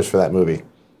trailers for that movie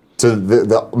to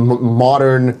the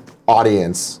modern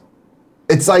audience.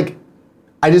 It's like,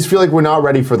 I just feel like we're not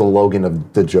ready for the Logan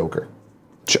of the Joker.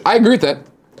 I agree with that.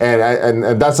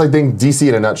 And that's, I think, DC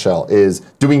in a nutshell, is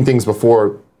doing things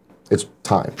before it's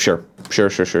time. Sure.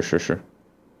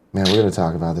 Man, we're going to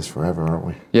talk about this forever, aren't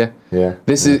we? Yeah. Yeah.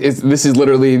 This is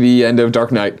literally the end of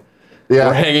Dark Knight. Yeah.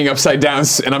 We're hanging upside down,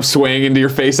 and I'm swaying into your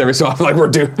face every so often. Like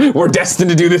we're destined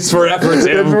to do this forever,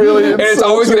 Tim. And it's so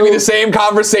always going to be true. the same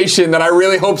conversation that I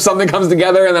really hope something comes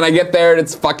together, and then I get there and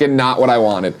it's fucking not what I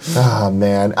wanted. Oh,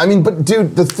 man. I mean, but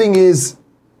dude, the thing is,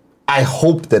 I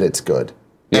hope that it's good.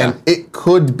 Yeah. And it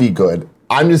could be good.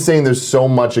 I'm just saying there's so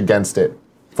much against it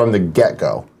from the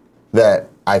get-go that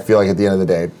I feel like at the end of the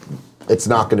day, it's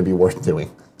not going to be worth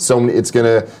doing. It's going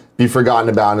to be forgotten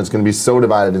about, and it's going to be so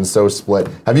divided and so split.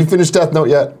 Have you finished Death Note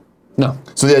yet? No.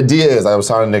 So the idea is, I was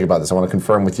talking to Nick about this. I want to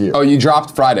confirm with you. Oh, you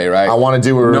dropped Friday, right? I want to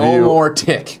do a review. No more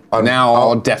Tick. Now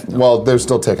all Death Note. Well, there's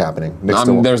still Tick happening.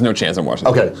 There's no chance I'm watching.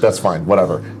 Okay, that's fine.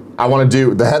 Whatever. I want to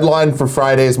do the headline for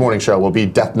Friday's morning show will be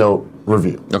Death Note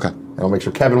review. Okay. And I'll make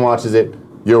sure Kevin watches it.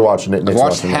 You're watching it. I Nick's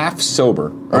watched watching half sober.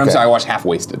 Or I'm Okay. sorry, I watched half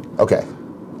wasted. it. Okay.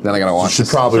 Then I gotta watch. You should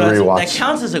this. probably So rewatch. that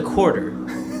counts as a quarter.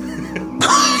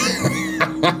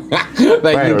 Thank you,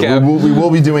 Anyway, Kev. we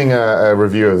will be doing a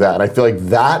review of that. And I feel like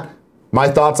my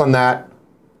thoughts on that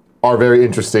are very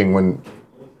interesting when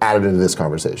added into this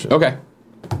conversation. Okay.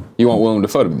 You want Willem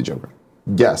Dafoe to be the Joker?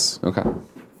 Yes. Okay.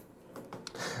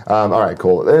 All right,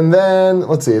 cool. And then,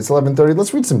 let's see, it's 11:30.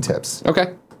 Let's read some tips.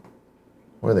 Okay.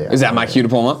 Where are they at? Is that my cue to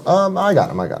pull him up? I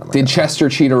got him. Did Chester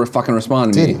Cheetah fucking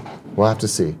respond to Did me? he? We'll have to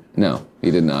see. No,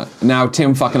 he did not. Now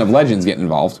Tim fucking of Legends get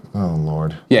involved. Oh,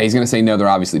 Lord. Yeah, he's gonna say no, they're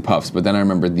obviously puffs, but then I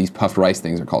remember these puffed rice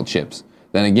things are called chips.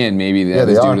 Then again, maybe that Yeah,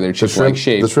 was they due are. to their The chip-like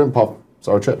shape. The shrimp puffs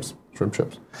are chips. Shrimp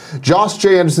chips. Josh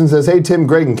J. Anderson says, hey, Tim,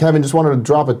 Greg, and Kevin, just wanted to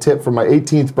drop a tip for my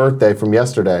 18th birthday from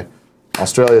yesterday.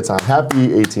 Australia time. Happy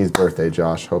 18th birthday,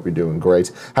 Josh. Hope you're doing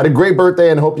great. Had a great birthday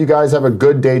and hope you guys have a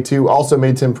good day, too. Also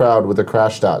made Tim proud with a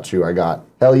Crash statue I got.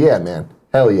 Hell yeah, man.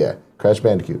 Hell yeah. Crash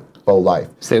Bandicoot. Bow life.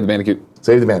 Save the Bandicoot.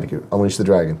 Save the Bandicoot. Unleash the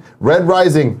Dragon. Red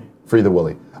Rising. Free the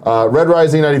Willy. Red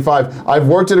Rising 95. I've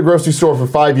worked at a grocery store for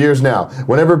 5 years now.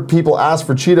 Whenever people ask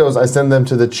for Cheetos, I send them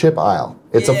to the chip aisle.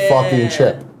 It's a fucking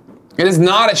chip. It is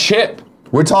not a chip.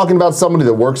 We're talking about somebody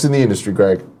that works in the industry,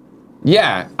 Greg.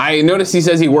 Yeah, I noticed he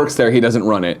says he works there, he doesn't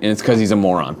run it, and it's because he's a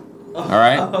moron. All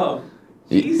right? Oh,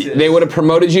 Jesus. They would have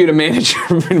promoted you to manager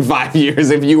in 5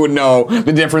 years if you would know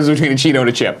the difference between a Cheeto and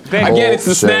a chip. Greg. Again, it's the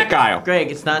Bullshit. snack aisle.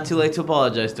 Greg, it's not too late to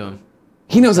apologize to him.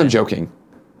 He knows I'm joking.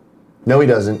 No, he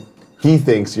doesn't. He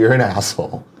thinks you're an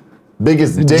asshole.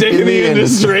 Biggest dick in the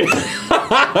industry.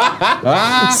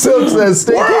 Silk says,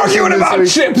 We're arguing about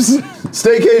this week. chips.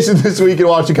 Staycation this week and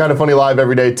watching Kinda Funny live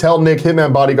every day. Tell Nick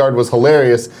Hitman Bodyguard was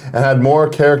hilarious and had more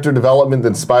character development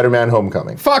than Spider-Man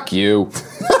Homecoming. Fuck you.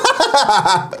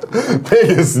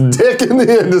 Biggest dick in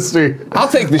the industry. I'll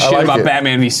take the shit like about it.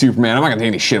 Batman v Superman. I'm not gonna take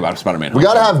any shit about Spider-Man. We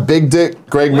gotta have big dick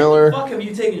Greg Miller. Fuck have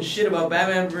you taking shit about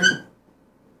Batman versus...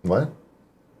 What?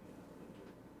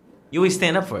 You always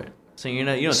stand up for it. So you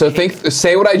don't So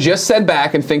say what I just said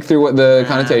back and think through what the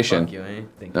connotation. Fuck you, eh?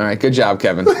 Thank All right, good job,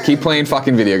 Kevin. Keep playing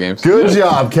fucking video games. Good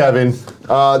job, Kevin.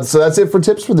 So that's it for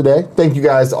tips for the day. Thank you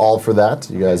guys all for that.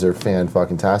 You guys are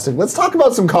fan-fucking-tastic. Let's talk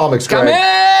about some comics, Greg.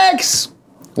 Comics!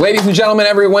 Ladies and gentlemen,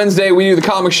 every Wednesday we do the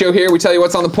comic show here. We tell you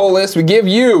what's on the pull list. We give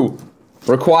you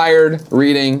required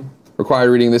reading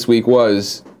this week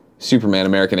was Superman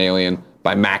American Alien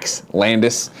by Max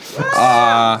Landis.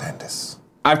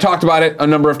 I've talked about it a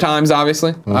number of times,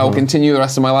 obviously. I will continue the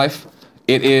rest of my life.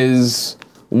 It is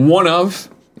one of,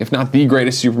 if not the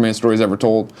greatest Superman stories ever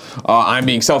told. I'm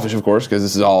being selfish, of course, because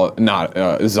this is all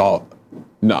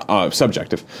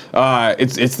subjective.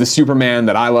 It's the Superman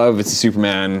that I love. It's the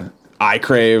Superman I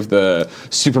crave. The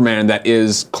Superman that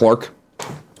is Clark.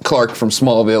 Clark from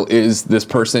Smallville is this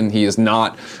person. He is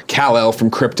not Kal-El from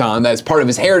Krypton. That's part of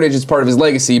his heritage. It's part of his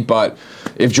legacy. But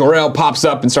if Jor-El pops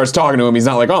up and starts talking to him, he's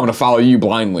not like, oh, I'm going to follow you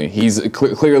blindly. He's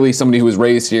clearly somebody who was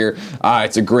raised here.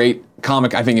 It's a great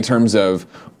comic, I think, in terms of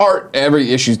art.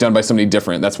 Every issue is done by somebody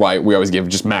different. That's why we always give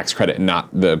just Max credit and not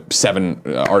the 7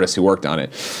 artists who worked on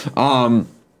it. Art,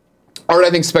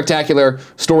 I think, spectacular.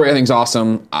 Story, I think, is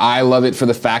awesome. I love it for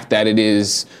the fact that it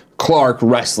is Clark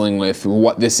wrestling with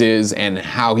what this is and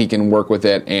how he can work with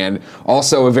it, and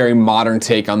also a very modern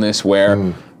take on this where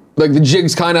like the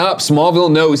jig's kind of up.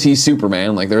 Smallville knows he's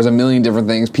Superman. Like there's a million different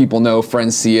things people know,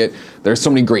 friends see it. There's so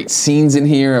many great scenes in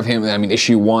here of him. I mean,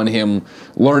 issue 1, him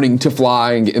learning to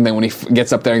fly, and then when he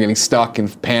gets up there and getting stuck and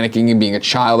panicking and being a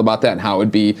child about that, and how it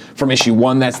would be from issue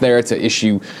 1 that's there to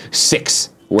issue 6.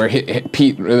 Where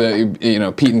Pete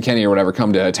and Kenny or whatever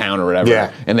come to a town or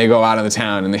whatever, and they go out in the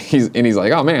town, and he's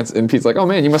like, oh man, and Pete's like, oh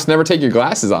man, you must never take your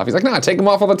glasses off. He's like, nah, I take them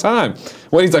off all the time.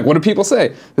 Well, he's like, what do people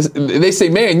say? They say,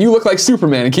 man, you look like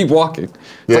Superman, and keep walking.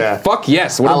 It's like, fuck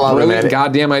yes, what a brilliant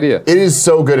goddamn idea. It is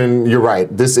so good, and you're right.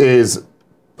 This is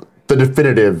the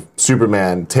definitive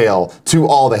Superman tale to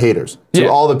all the haters, to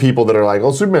all the people that are like,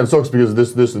 oh, Superman sucks because of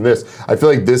this, this, and this. I feel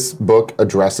like this book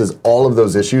addresses all of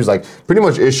those issues, like pretty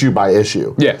much issue by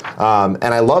issue. And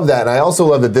I love that. And I also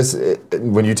love that this,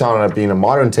 when you talk about being a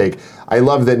modern take, I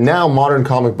love that now modern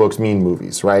comic books mean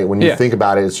movies, right? When you think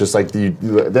about it, it's just like the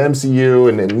MCU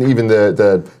and even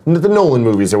the Nolan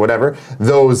movies or whatever,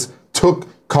 those took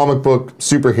comic book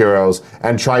superheroes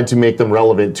and tried to make them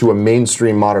relevant to a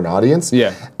mainstream modern audience.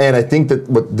 And I think that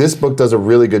what this book does a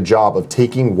really good job of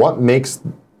taking what makes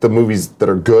the movies that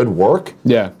are good work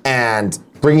and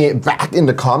bringing it back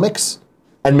into comics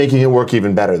and making it work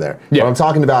even better there. What I'm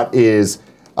talking about is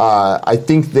I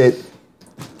think that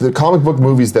the comic book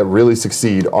movies that really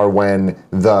succeed are when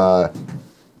there's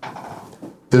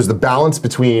the balance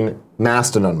between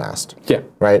masked and unmasked.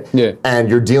 Right? And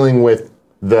you're dealing with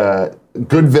the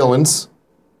good villains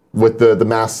with the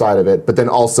mask side of it, but then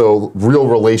also real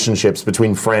relationships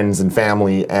between friends and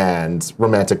family and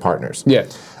romantic partners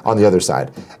on the other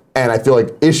side. And I feel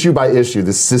like issue by issue,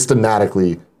 this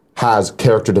systematically has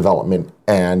character development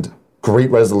and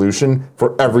great resolution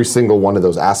for every single one of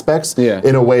those aspects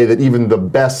in a way that even the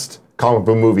best comic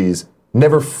book movies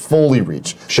never fully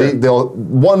reach.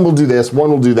 One will do this, one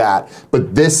will do that,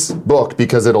 but this book,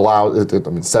 because it allows,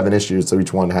 7 issues, so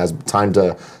each one has time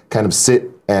to kind of sit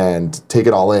and take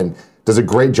it all in, does a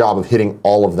great job of hitting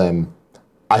all of them,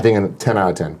 I think, in 10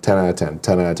 out of 10, 10 out of 10,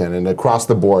 10 out of 10, and across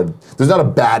the board, there's not a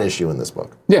bad issue in this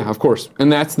book. Yeah, of course.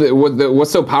 And that's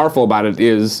what's so powerful about it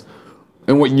is,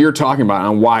 and what you're talking about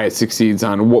on why it succeeds,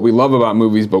 on what we love about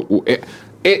movies, but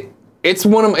it's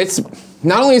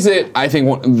not only is it, I think,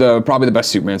 probably the best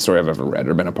Superman story I've ever read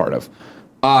or been a part of.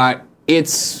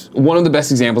 It's one of the best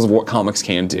examples of what comics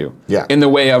can do. In the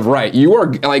way of, you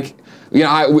are like,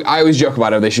 I always joke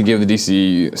about it. They should give the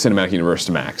DC Cinematic Universe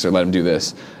to Max or let him do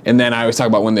this. And then I always talk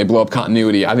about when they blow up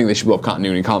continuity. I think they should blow up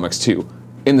continuity in comics too,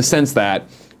 in the sense that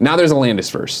now there's a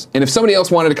Landisverse, and if somebody else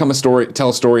wanted to tell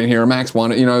a story in here, or Max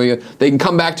wanted, they can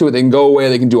come back to it, they can go away,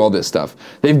 they can do all this stuff.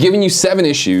 They've given you 7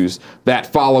 issues that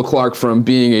follow Clark from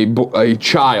being a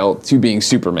child to being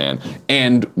Superman,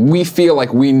 and we feel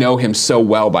like we know him so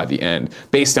well by the end,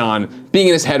 based on being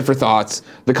in his head for thoughts,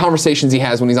 the conversations he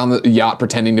has when he's on the yacht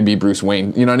pretending to be Bruce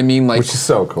Wayne. You know what I mean? Which is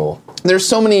so cool. There's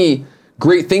so many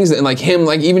great things that, like him,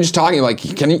 like even just talking, like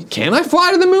can I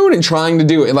fly to the moon, and trying to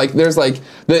do it. Like there's like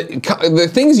the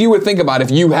things you would think about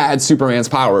if you had Superman's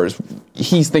powers,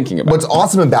 he's thinking about. What's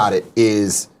awesome about it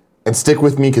is, and stick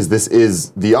with me because this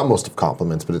is the utmost of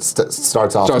compliments, but it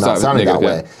starts off not sounding that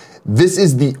way. This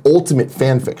is the ultimate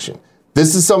fan fiction.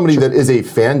 This is somebody that is a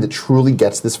fan that truly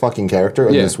gets this fucking character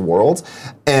in this world,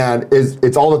 and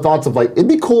it's all the thoughts of like, it'd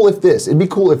be cool if this, it'd be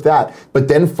cool if that, but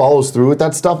then follows through with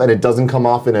that stuff, and it doesn't come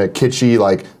off in a kitschy,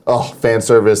 like, fan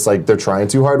service, like they're trying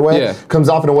too hard way. It comes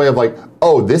off in a way of like,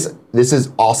 this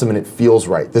is awesome and it feels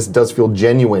right. This does feel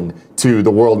genuine to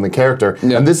the world and the character,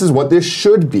 and this is what this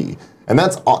should be. And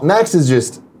Max is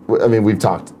just I mean, we've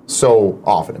talked so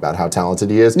often about how talented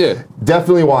he is. Yeah.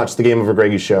 Definitely watch the Game Over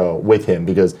Greggy show with him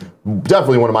because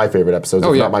definitely one of my favorite episodes,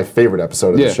 if not my favorite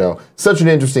episode of the show. Such an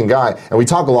interesting guy. And we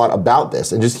talk a lot about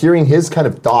this and just hearing his kind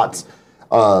of thoughts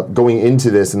going into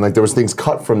this, and like there was things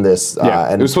cut from this.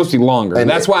 And it was supposed to be longer. And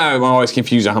that's why I'm always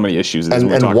confused on how many issues it is.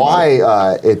 And why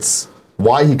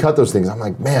why he cut those things. I'm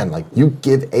like, man, like you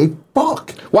give a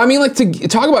fuck. Well, I mean, like to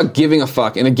talk about giving a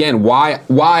fuck, and again, why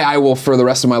I will for the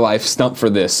rest of my life stump for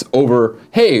this over,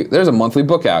 hey, there's a monthly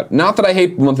book out. Not that I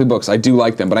hate monthly books, I do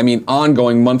like them, but I mean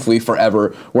ongoing monthly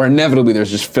forever, where inevitably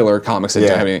there's just filler comics that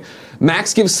don't have anything.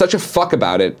 Max gives such a fuck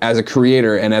about it as a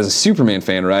creator and as a Superman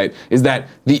fan, right? Is that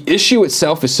the issue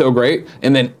itself is so great,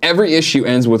 and then every issue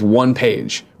ends with one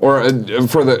page, or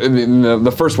for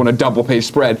the first one, a double page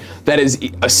spread that is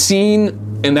a scene,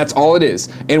 and that's all it is.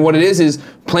 And what it is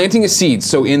planting a seed.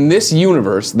 So in this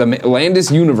universe, the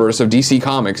Landis universe of DC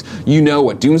Comics, you know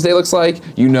what Doomsday looks like.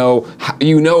 You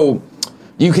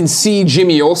can see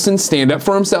Jimmy Olsen stand up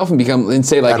for himself and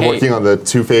say like, and hey, working on the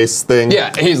Two-Face thing.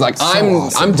 Yeah, he's like,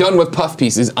 I'm done with puff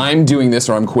pieces. I'm doing this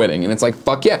or I'm quitting. And it's like,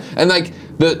 fuck yeah. And like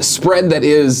the spread that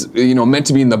is, meant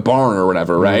to be in the barn or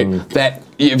whatever, right? That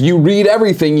if you read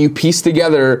everything, you piece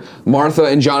together Martha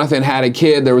and Jonathan had a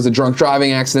kid. There was a drunk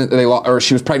driving accident. Or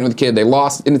she was pregnant with a kid. They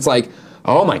lost, and it's like,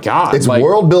 oh my God. It's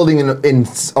world building in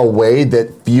a way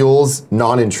that feels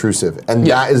non-intrusive. And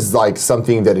that is like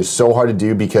something that is so hard to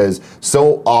do because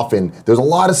so often there's a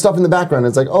lot of stuff in the background.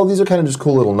 It's like, oh, these are kind of just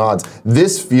cool little nods.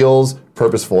 This feels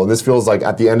purposeful. And this feels like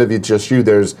at the end of each issue,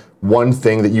 there's one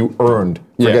thing that you earned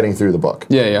for getting through the book.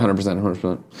 Yeah,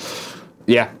 100%.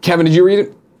 Yeah. Kevin, did you read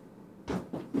it?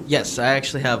 Yes, I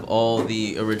actually have all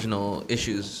the original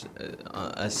issues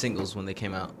as singles when they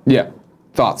came out. Yeah.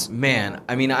 Thoughts? Man,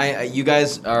 I mean, you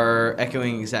guys are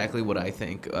echoing exactly what I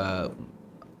think.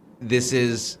 This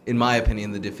is, in my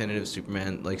opinion, the definitive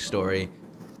Superman story.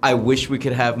 I wish we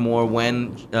could have more.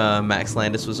 When Max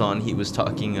Landis was on, he was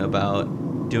talking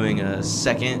about doing a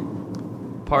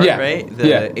second part, right?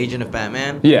 The Agent of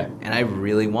Batman. Yeah. And I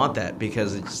really want that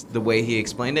because it's the way he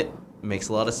explained it makes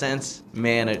a lot of sense.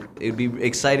 Man, it'd be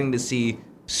exciting to see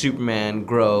Superman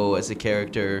grow as a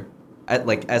character,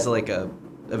 as a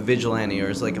vigilante or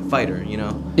as like a fighter,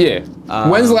 Yeah.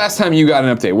 When's the last time you got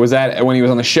an update? Was that when he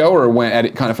was on the show or when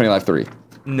at Kind of Funny Live 3?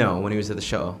 No, when he was at the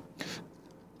show.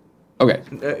 Okay.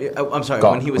 I'm sorry,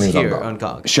 GOG. when he was here on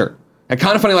GOG. Sure. At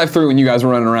Kind of Funny Live 3, when you guys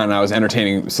were running around and I was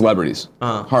entertaining celebrities.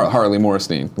 Harley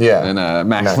Morrisstein. Yeah. And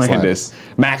Max Landis.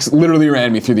 Max literally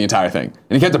ran me through the entire thing.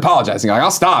 And he kept apologizing. Like, I'll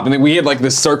stop. And then we had like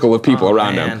this circle of people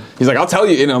around him. He's like, I'll tell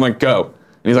you. And I'm like, go. And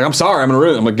he's like, I'm sorry, I'm going to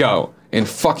ruin it. I'm like, go. And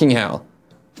fucking hell.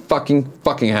 Fucking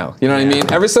hell. You know what I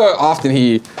mean? Every so often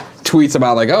he tweets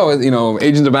about like, oh,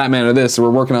 Agents of Batman or this, or we're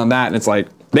working on that. And it's like,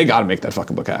 they got to make that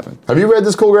fucking book happen. Have you read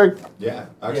this, Cool Greg? Yeah,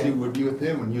 actually would be with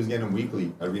him when he was getting them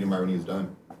weekly. I'd read him right when he was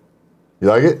done. You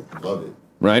like it? Loved it.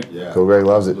 Right? Yeah. Cool Greg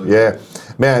loves it. Yeah.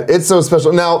 Man, it's so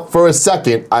special. Now, for a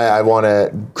second, I want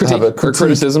to have a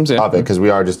criticisms of it because we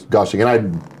are just gushing.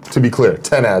 And to be clear,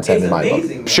 10 out of 10 in my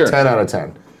book. Sure. 10 out of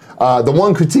 10. The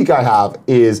one critique I have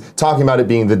is talking about it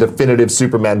being the definitive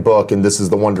Superman book and this is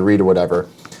the one to read or whatever.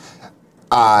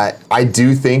 I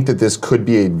do think that this could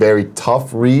be a very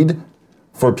tough read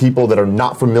for people that are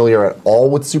not familiar at all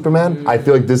with Superman. I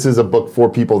feel like this is a book for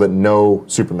people that know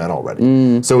Superman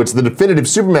already. So it's the definitive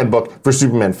Superman book for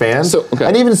Superman fans.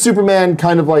 And even Superman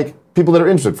kind of like people that are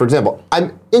interested. For example,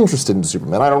 I'm interested in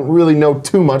Superman. I don't really know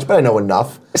too much, but I know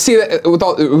enough. See,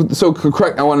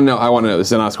 correct. I want to know. This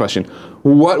is an honest question.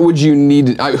 What would you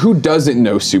need? Who doesn't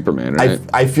know Superman? Right?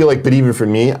 I feel like, but even for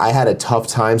me, I had a tough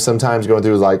time sometimes going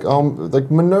through like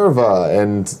Minerva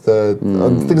and the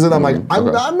things like that. I'm like,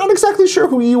 I'm not exactly sure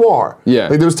who you are. Yeah.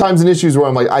 Like there's times and issues where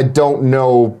I'm like, I don't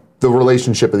know the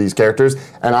relationship of these characters,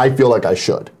 and I feel like I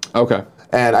should. Okay.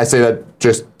 And I say that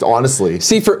just honestly.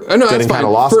 See, that's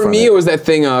fine. For me, it was that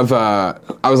thing of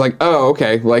I was like, oh,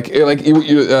 okay, like in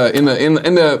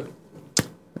the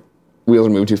wheels are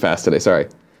moving too fast today. Sorry.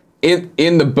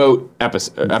 In the boat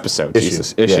episode issue.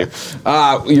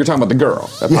 You're talking about the girl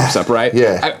that pops up, right?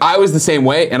 Yeah. I was the same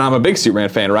way, and I'm a big Superman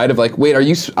fan, right? Of like, wait, are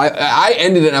you? I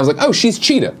ended it, and I was like, oh, she's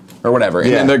Cheetah or whatever.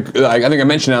 And then I think I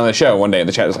mentioned it on the show one day in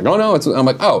the chat. It's like, oh no, I'm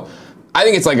like, oh, I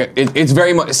think it's like it's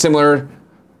very much similar.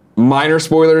 Minor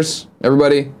spoilers,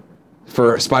 everybody,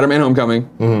 for Spider-Man: Homecoming.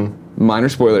 Minor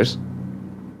spoilers.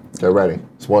 Get ready.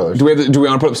 Spoilers. Do we want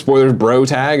to put up spoilers bro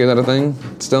tag? Is that a thing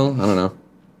still? I don't know.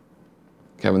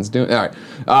 Kevin's doing all right.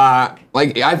 I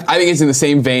think it's in the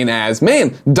same vein as,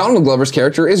 man, Donald Glover's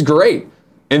character is great.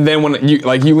 And then when you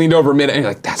leaned over mid and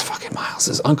you're like, that's fucking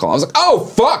Miles' uncle. I was like, oh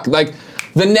fuck! Like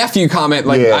the nephew comment,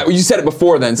 like Yeah. you said it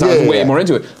before then, so I was Yeah, way yeah. more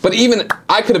into it. But even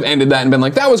I could have ended that and been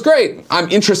like, that was great. I'm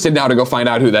interested now to go find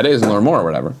out who that is and learn more or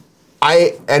whatever.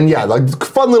 Like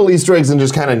fun little Easter eggs and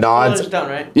just kind of nods. Done,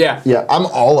 right? Yeah. Yeah, I'm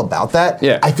all about that.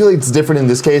 Yeah. I feel like it's different in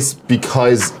this case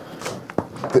because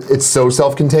it's so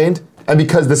self-contained and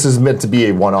because this is meant to be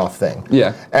a one-off thing.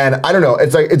 Yeah. And I don't know,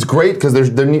 it's great because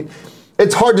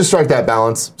it's hard to strike that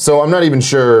balance. So I'm not even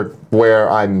sure where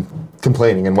I'm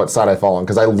complaining and what side I fall on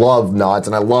because I love nods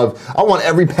and I want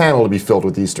every panel to be filled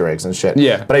with Easter eggs and shit.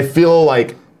 Yeah. But I feel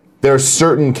like there are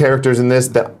certain characters in this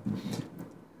that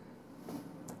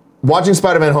watching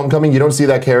Spider-Man Homecoming, you don't see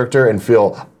that character and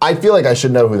I feel like I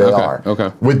should know who they Okay, are.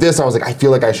 okay. With this, I was like, I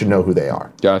feel like I should know who they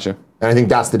are. Gotcha. And I think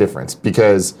that's the difference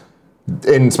because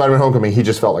in Spider-Man Homecoming, he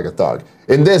just felt like a thug.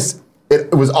 In this,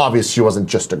 it was obvious she wasn't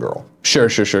just a girl. Sure.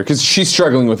 Because she's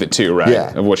struggling with it too, right?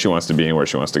 Yeah. Of what she wants to be and where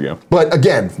she wants to go. But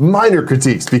again, minor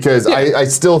critiques because Yeah. I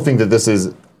still think that this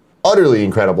is utterly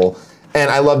incredible.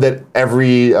 And I love that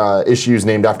every issue is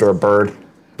named after a bird.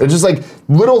 It's just like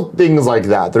little things like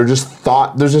that. There's just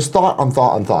thought on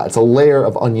thought on thought. It's a layer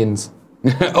of onions.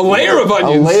 A layer of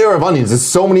onions. A layer of onions. There's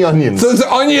so many onions. So it's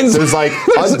onions. There's like,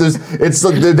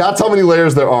 that's how many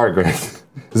layers there are, Greg.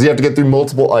 Because you have to get through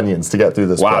multiple onions to get through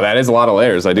this. Wow, book. that is a lot of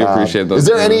layers. I do appreciate those. Is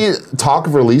there any talk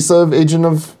of release of Agent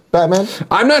of Batman?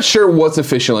 I'm not sure what's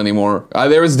official anymore.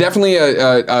 There was definitely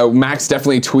Max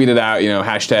definitely tweeted out,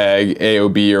 hashtag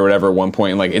AOB or whatever at one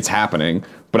point, like it's happening.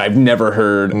 But I've never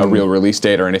heard a real release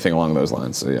date or anything along those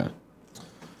lines. So yeah,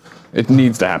 it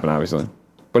needs to happen, obviously.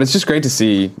 But it's just great to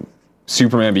see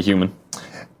Superman be human.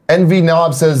 NV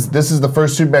Knob says this is the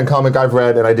first Superman comic I've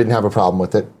read and I didn't have a problem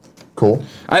with it. Cool.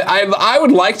 I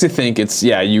would like to think it's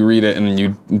you read it and then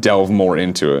you delve more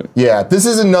into it. Yeah, this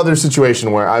is another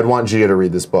situation where I'd want Gia to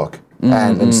read this book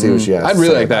and see what she has. I'd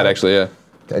really like that actually. Yeah.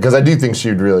 Because I do think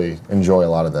she'd really enjoy a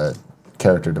lot of the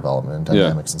character development and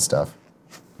dynamics and stuff.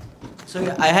 So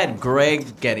yeah, I had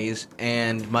Greg Geddes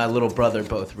and my little brother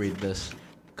both read this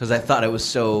because I thought it was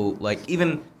so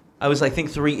even I was I think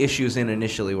 3 issues in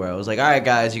initially where I was like, all right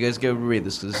guys, you guys go read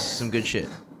this because this is some good shit.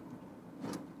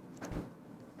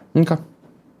 Okay.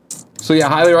 So yeah,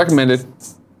 highly recommended.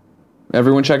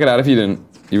 Everyone check it out if you didn't.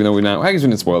 Even though I guess we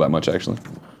didn't spoil that much actually.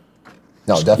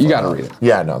 No, definitely. You gotta not. read it.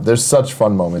 Yeah, no, there's such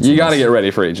fun moments. You in got to this. get ready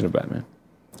for Agent of Batman.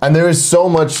 And there is so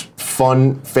much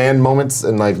fun fan moments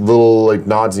and little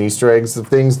nods and Easter eggs of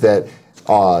things that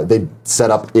they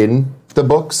set up in the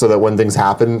book so that when things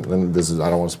happen, and I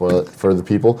don't want to spoil it for the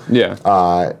people.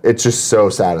 Yeah. It's just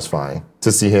so satisfying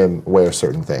to see him wear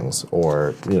certain things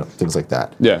or things like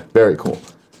that. Yeah. Very cool.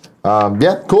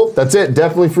 Yeah, cool. That's it.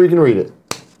 Definitely freaking read it.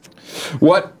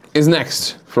 What is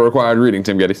next for required reading,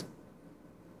 Tim Geddes?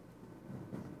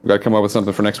 We got to come up with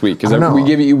something for next week because know. we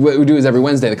give you what we do is every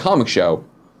Wednesday the comic show.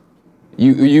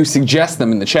 You suggest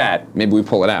them in the chat. Maybe we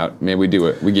pull it out. Maybe we do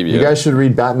it. We give you. You guys should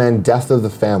read Batman: Death of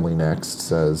the Family next.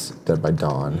 Says Dead by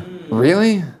Dawn.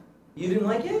 Really? You didn't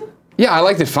like it? Yeah, I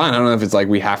liked it fine. I don't know if it's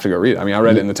we have to go read it. I mean, I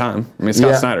read it in the time. I mean,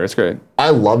 Scott Yeah. Snyder. It's great. I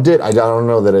loved it. I don't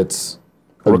know that it's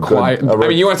Required. I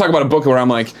mean, you want to talk about a book where I'm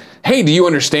like, hey, do you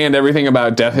understand everything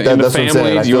about death in the that's what I'm saying.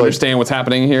 family? I Do you feel like understand what's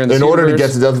happening here in this in order to universe?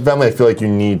 get to Death of the Family, I feel like you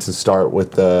need to start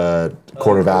with the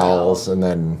Court of Owls and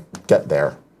then get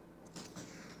there.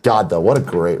 God, though, what a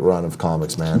great run of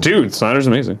comics, man. Dude, Snyder's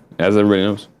amazing, as everybody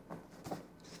knows.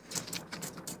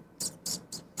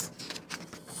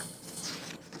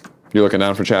 You're looking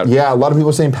down for chat. Yeah, a lot of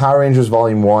people are saying Power Rangers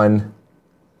Volume 1.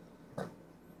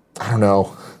 I don't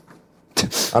know.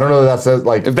 I don't know that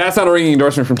that's If that's not a ringing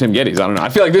endorsement from Tim Geddes, I don't know. I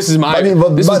feel like this is my.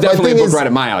 This is definitely a book right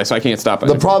at my alley, so I can't stop it.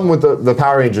 The problem with the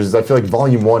Power Rangers is I feel like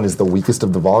Volume 1 is the weakest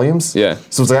of the volumes. Yeah.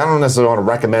 So it's I don't necessarily want to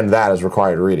recommend that as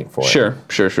required reading for it. Sure.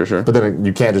 But then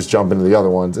you can't just jump into the other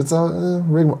ones. It's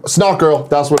Snot Girl,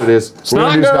 that's what it is. We're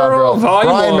Snot gonna do Girl,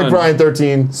 Volume Brian 1. McBride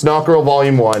 13, Snot Girl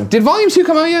Volume 1. Did Volume 2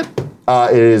 come out yet?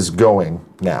 It is going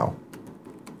now.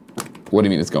 What do you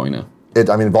mean it's going now?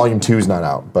 Volume 2 is not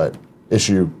out, but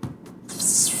issue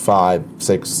 5,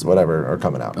 6, whatever are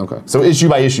coming out. Okay. So issue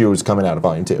by issue is coming out of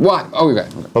Volume 2. What? Oh, okay.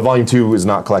 But Volume 2 is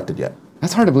not collected yet.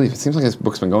 That's hard to believe. It seems like this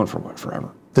book's been going for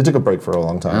forever. They took a break for a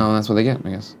long time. Oh, that's what they get,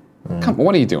 I guess. Come on,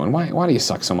 what are you doing? Why do you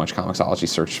suck so much Comixology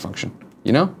search function?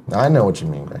 You know? I know what you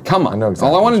mean, Greg. Come on. I know exactly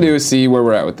All I want what to you do is see where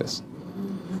we're at with this.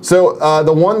 So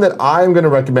the one that I'm going to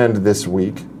recommend this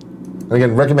week, and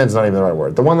again, recommend's not even the right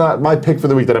word. The one that my pick for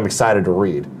the week that I'm excited to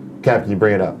read, Cap, can you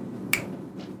bring it up?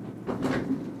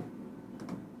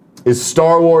 Is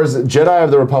Star Wars Jedi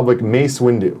of the Republic Mace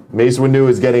Windu. Mace Windu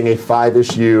is getting a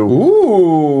 5-issue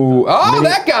Ooh. Oh,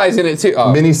 that guy's in it too.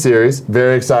 Oh. miniseries.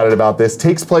 Very excited about this.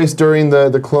 Takes place during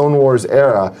the Clone Wars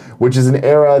era, which is an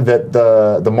era that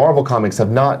the Marvel comics have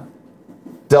not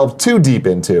delve too deep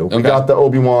into. We Okay. got the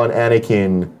Obi-Wan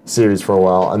Anakin series for a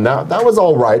while, and that was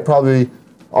all right. Probably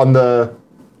on the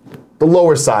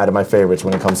lower side of my favorites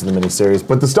when it comes to the miniseries.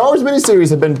 But the Star Wars miniseries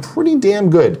have been pretty damn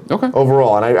good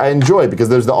overall, and I enjoy it because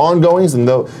there's the ongoings, and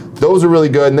those are really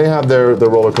good, and they have their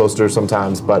roller coaster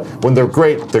sometimes, but when they're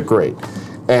great, they're great.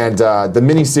 And the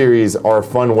miniseries are a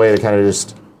fun way to kind of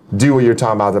just do what you're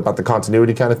talking about the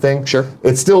continuity kind of thing. Sure.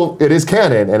 It is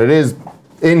canon, and it is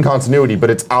in continuity, but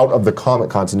it's out of the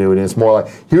comic continuity. It's more like,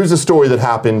 here's a story that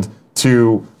happened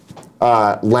to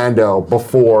Lando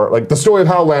before, like the story of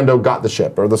how Lando got the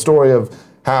ship, or the story of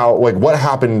how, like, what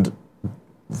happened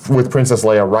with Princess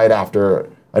Leia right after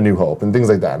A New Hope, and things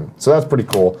like that. So that's pretty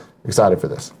cool. Excited for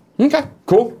this. Okay,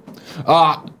 cool.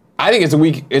 I think it's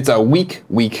a weak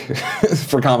week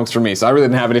for comics for me, so I really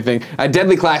didn't have anything.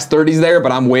 Deadly Class 30's there,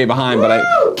 but I'm way behind. But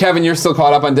Kevin, you're still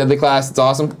caught up on Deadly Class. It's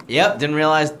awesome. Yep, didn't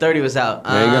realize 30 was out.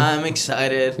 There you go. I'm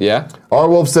excited. Yeah? R.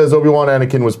 Wolf says Obi-Wan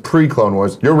Anakin was pre-Clone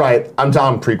Wars. You're right. I'm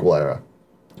down prequel era.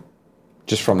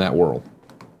 Just from that world.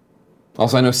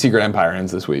 Also, I know Secret Empire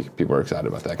ends this week. People are excited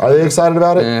about that. Are they excited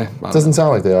about it? I don't Doesn't know. sound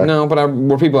like they are. No, but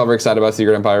were people ever excited about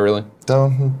Secret Empire, really?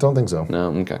 Don't think so.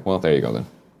 No? Okay. Well, there you go, then.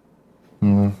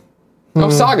 Oh,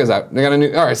 Saga's out. They got a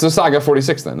new... All right, so Saga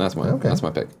 46, then. That's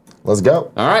my pick. Let's go.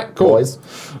 All right, cool. Boys.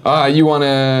 You want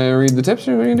to read the tips,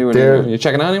 or what are you doing? You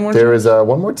checking out anymore? There is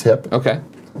one more tip. Okay.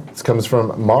 This comes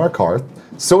from Markarth.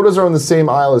 Sodas are on the same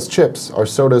aisle as chips. Are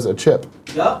sodas a chip?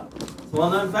 Yep, it's a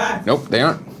well-known fact. Nope, they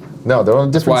aren't. No, they're on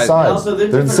a different why- side. Also, they're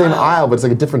they're in the same different aisles. aisle, but it's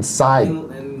like a different side.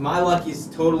 And My Lucky's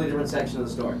totally different section of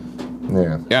the store.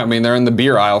 Yeah. Yeah, I mean, they're in the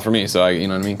beer aisle for me, so you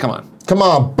know what I mean? Come on. Come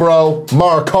on, bro.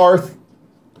 Markarth.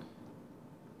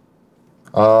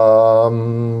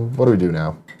 What do we do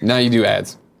now? Now you do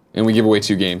ads, and we give away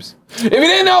 2 games. If you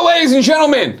didn't know, ladies and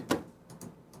gentlemen,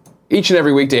 each and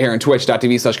every weekday here on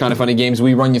twitch.tv/kindoffunnygames,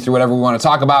 we run you through whatever we want to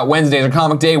talk about. Wednesdays are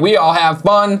comic day. We all have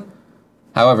fun.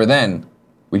 However, then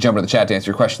we jump into the chat to answer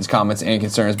your questions, comments, and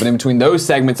concerns. But in between those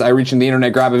segments, I reach in the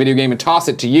internet, grab a video game, and toss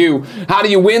it to you. How do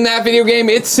you win that video game?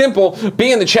 It's simple.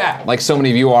 Be in the chat, like so many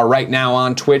of you are right now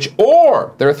on Twitch.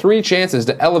 Or there are 3 chances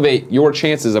to elevate your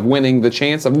chances of winning the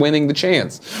chance of winning the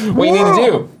chance. What you need to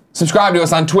do: subscribe to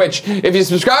us on Twitch. If you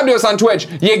subscribe to us on Twitch,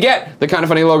 you get the Kind of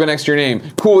Funny logo next to your name,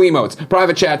 cool emotes,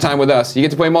 private chat time with us. You get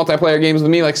to play multiplayer games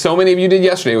with me like so many of you did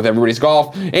yesterday with Everybody's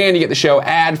Golf, and you get the show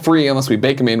ad-free unless we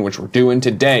bake them in, which we're doing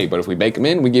today. But if we bake them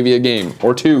in, we give you a game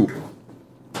or 2.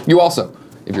 You also,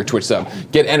 if you're a Twitch sub,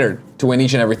 get entered to win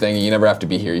each and everything, and you never have to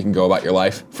be here. You can go about your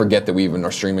life, forget that we even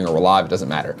are streaming or we're live, it doesn't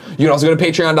matter. You can also go to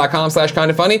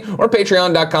patreon.com/kindoffunny or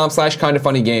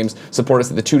patreon.com/kindoffunnygames. Support us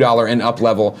at the $2 and up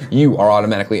level. You are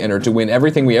automatically entered to win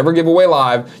everything we ever give away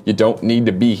live. You don't need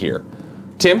to be here.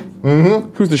 Tim?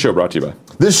 Who's the show brought to you by?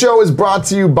 This show is brought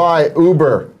to you by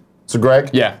Uber. So,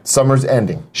 Greg? Yeah. Summer's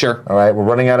ending. Sure. All right, we're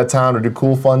running out of time to do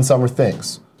cool, fun summer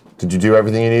things. Did you do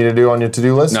everything you need to do on your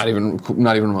to-do list? Not even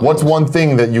remotely. What's one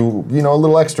thing that you know, a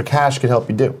little extra cash could help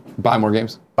you do? Buy more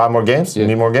games. Buy more games? Yeah. You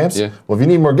need more games? Yeah. Well, if you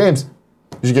need more games,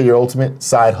 you should get your ultimate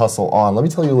side hustle on. Let me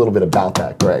tell you a little bit about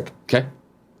that, Greg. Okay.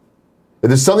 If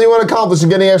there's something you want to accomplish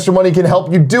and getting extra money can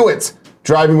help you do it,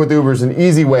 driving with Uber is an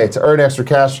easy way to earn extra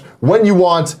cash when you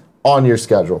want on your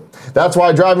schedule. That's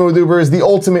why driving with Uber is the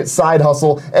ultimate side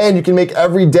hustle, and you can make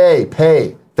every day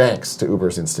pay thanks to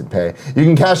Uber's Instant Pay. You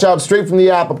can cash out straight from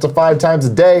the app up to 5 times a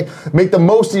day. Make the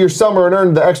most of your summer and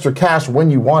earn the extra cash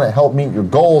when you want to help meet your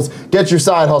goals. Get your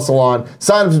side hustle on.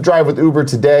 Sign up to drive with Uber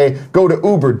today. Go to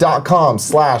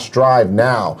uber.com/drive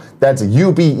now. That's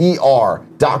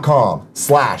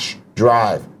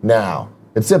uber.com/drive now.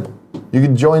 It's simple. You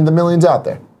can join the millions out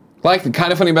there. Like the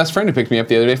Kind of Funny best friend who picked me up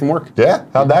the other day from work. Yeah,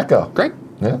 how'd that go? Great.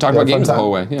 Yeah, Talk you about had a fun games the time.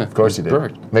 whole way. Yeah. Of course you did.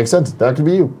 Perfect. Makes sense. That could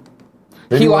be you.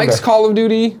 Maybe He one likes day. Call of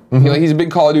Duty. He's a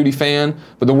big Call of Duty fan,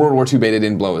 but the World War II beta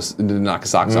didn't knock his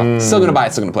socks off. Still gonna buy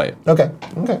it, still gonna play it. Okay.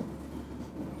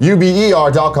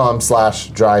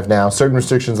 uber.com/drive now. Certain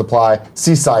restrictions apply.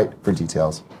 See site for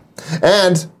details.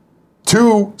 And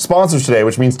 2 sponsors today,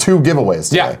 which means 2 giveaways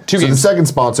today. Yeah, 2 So games. the second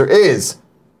sponsor is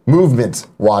Movement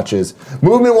Watches.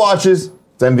 Movement Watches,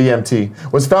 it's MVMT,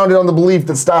 was founded on the belief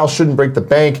that style shouldn't break the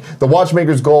bank. The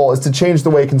watchmaker's goal is to change the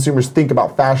way consumers think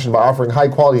about fashion by offering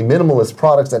high-quality minimalist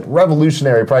products at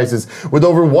revolutionary prices. With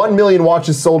over 1 million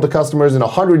watches sold to customers in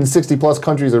 160-plus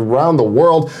countries around the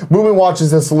world, Movement Watches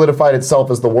has solidified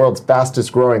itself as the world's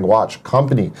fastest-growing watch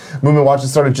company. Movement Watches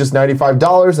start at just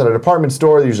 $95 at a department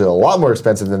store. They're usually a lot more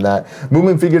expensive than that.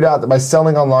 Movement figured out that by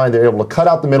selling online, they're able to cut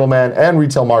out the middleman and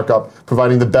retail markup,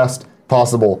 providing the best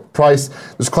possible price.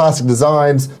 There's classic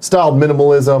designs, styled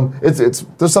minimalism. There's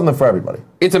something for everybody.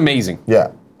 It's amazing.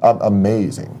 Yeah,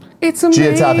 amazing. It's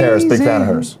amazing. Gia Tap Harris, big fan of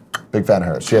hers. Big fan of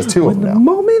hers. She has 2 of them now.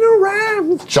 Moment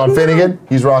around. Sean Finnegan,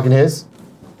 he's rocking his.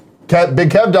 Big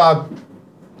Kev Dog.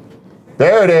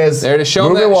 There it is. There it is. Show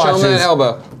him that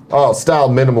elbow. Oh, style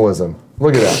minimalism.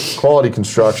 Look at that. Quality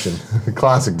construction.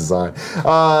 Classic design.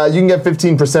 You can get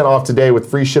 15% off today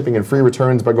with free shipping and free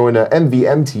returns by going to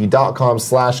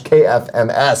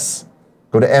mvmt.com/KFMS.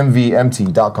 Go to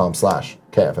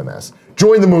mvmt.com/KFMS.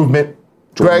 Join the movement.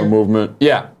 Greg, the movement.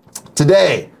 Yeah.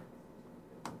 today,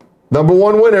 number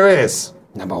 1 winner is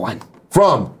Number 1.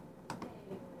 from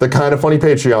the Kinda Funny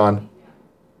Patreon,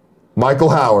 Michael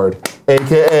Howard,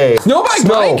 a.k.a.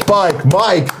 Snowbike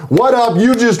Mike. What up?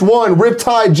 You just won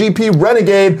Riptide GP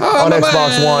Renegade on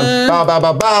Xbox One. Bow, bow,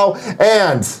 bow, bow.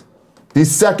 And the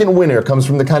second winner comes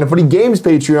from the Kinda Funny Games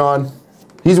Patreon.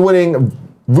 He's winning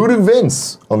Voodoo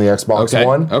Vince on the Xbox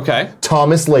One. Okay.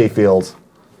 Thomas Layfield.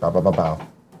 Bow, bow, bow, bow.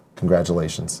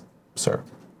 Congratulations, sir.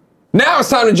 Now it's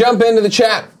time to jump into the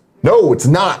chat. No, it's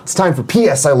not. It's time for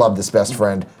PS I Love This Best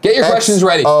Friend. Get your questions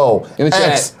ready in the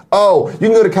chat. You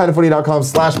can go to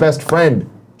kindafunny.com/bestfriend.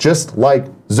 Just like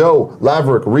Zoe,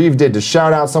 Laverick, Reeve did to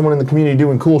shout out someone in the community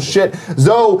doing cool shit.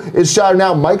 Zoe is shouting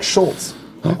out Mike Schultz.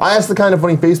 I asked the Kinda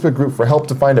Funny Facebook group for help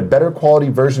to find a better quality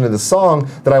version of the song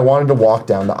that I wanted to walk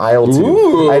down the aisle to.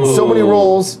 Ooh. I had so many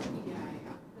roles.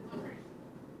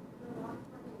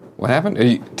 What happened?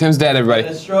 Tim's dead, everybody.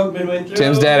 A stroke midway through.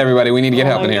 Tim's dead, everybody. We need to get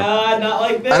help in here. God, not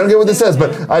like this. I don't get what this says,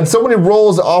 but I had so many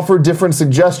roles offer different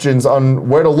suggestions on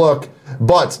where to look.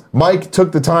 But Mike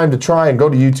took the time to try and go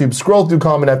to YouTube, scroll through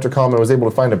comment after comment, and was able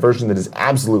to find a version that is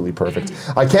absolutely perfect.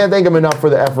 I can't thank him enough for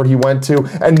the effort he went to,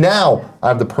 and now I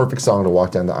have the perfect song to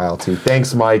walk down the aisle to.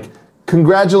 Thanks, Mike.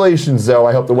 Congratulations, Zoe.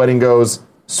 I hope the wedding goes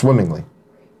swimmingly.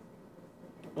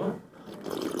 What?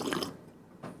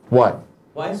 What?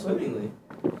 Why swimmingly?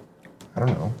 I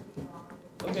don't know.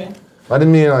 Okay. I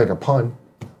didn't mean it like a pun.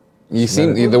 You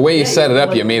seem the way you set it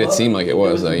up. You made it seem like it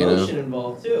was, though. You know. Motion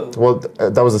involved too. Well,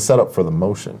 that was a setup for the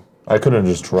motion. I couldn't have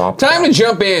just dropped Time that. to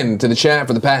jump in to the chat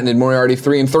for the patented Moriarty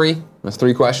 3 and 3. That's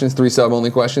 3 questions, 3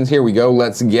 sub-only questions. Here we go.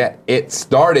 Let's get it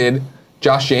started.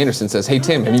 Josh J. Anderson says, "Hey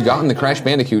Tim, have you gotten the Crash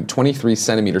Bandicoot 23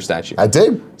 centimeter statue?" I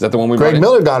did. Is that the one we Greg brought in?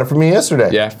 Miller got it from me yesterday.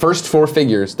 Yeah,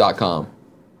 first4figures.com.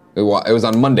 It was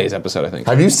on Monday's episode, I think.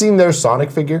 Have you seen their Sonic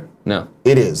figure? No.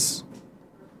 It is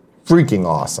freaking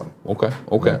awesome. Okay.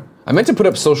 I meant to put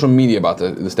up social media about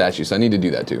the statue, so I need to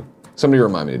do that too. Somebody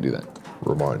remind me to do that.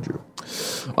 Remind you.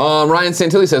 Ryan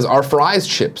Santilli says, "Are fries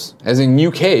chips?" As in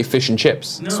UK fish and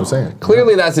chips. No. That's what I'm saying.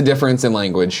 Clearly that's a difference in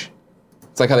language.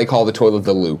 It's like how they call the toilet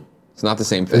the loo. It's not the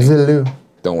same thing. Is it Lou?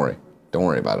 Don't worry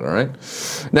about it, all right?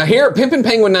 Now here, Pimpin'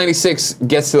 Penguin 96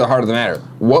 gets to the heart of the matter.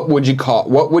 What would you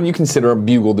consider a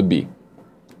bugle to be?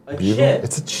 A chip.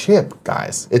 It's a chip,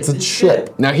 guys. It's a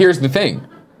chip. Now here's the thing.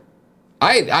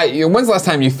 When's the last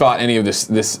time you thought any of this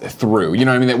through? You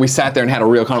know what I mean? That we sat there and had a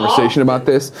real conversation about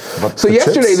this. About So the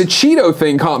yesterday, chips? the Cheeto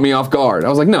thing caught me off guard. I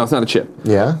was like, no, it's not a chip.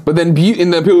 Yeah. But then,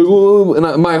 and then people, whoa,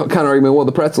 and my kind of argument, well,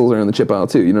 the pretzels are in the chip aisle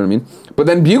too. You know what I mean? But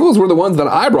then bugles were the ones that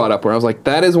I brought up where I was like,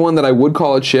 that is one that I would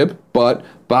call a chip, but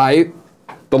by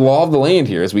the law of the land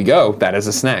here as we go, that is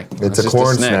a snack. It's a just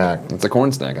corn snack. It's a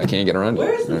corn snack. I can't get around it.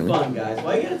 Where's You know the what I mean? fun, guys?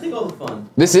 Why you gotta take all the fun?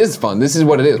 This is fun. This is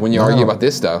what it is. When you argue No. about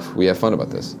this stuff, we have fun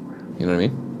about this. You know what I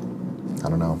mean? I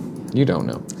don't know. You don't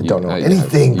know. I don't know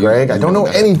anything, Greg. I don't know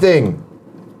anything.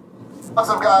 What's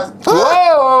up, guys?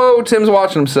 Whoa! Tim's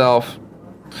watching himself.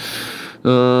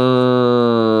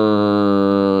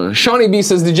 Shawnee B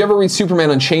says, "Did you ever read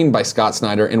Superman Unchained by Scott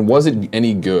Snyder? And was it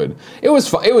any good?" It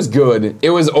was good.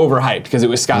 It was overhyped because it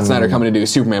was Scott Snyder coming to do a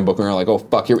Superman book, and we were like, "Oh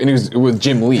fuck!" Here, and it was with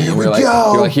Jim Lee, and we were like,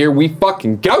 go. "You're like, here we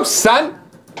fucking go, son!"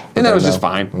 And that was just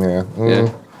fine. Yeah. Yeah.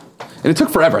 And it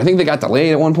took forever. I think they got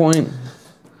delayed at one point.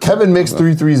 Kevin Mix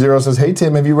 330 says, "Hey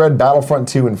Tim, have you read Battlefront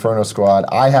 2 Inferno Squad?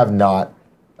 I have not.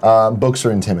 Books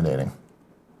are intimidating.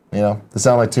 You know, they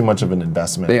sound like too much of an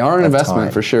investment. They are an of investment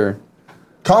time. for sure.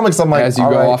 Comics, I'm like, As you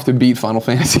all go right. off to beat Final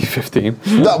Fantasy 15.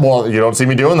 Well, you don't see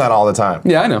me doing that all the time.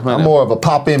 Yeah, I know. I'm more of a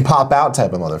pop in, pop out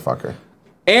type of motherfucker.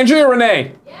 Andrea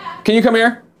Renee, can you come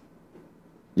here?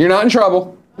 You're not in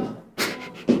trouble.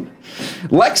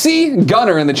 Lexi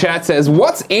Gunner in the chat says,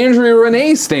 "What's Andrea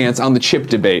Renee's stance on the chip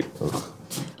debate?"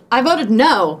 I voted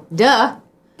no. Duh.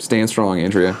 Stand strong,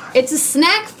 Andrea. It's a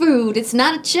snack food. It's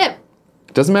not a chip.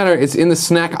 Doesn't matter. It's in the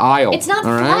snack aisle. It's not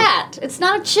all right? flat. It's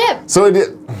not a chip. So it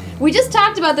did. We just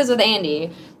talked about this with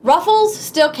Andy. Ruffles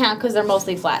still count because they're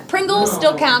mostly flat. Pringles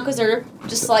still count because they're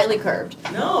just slightly curved.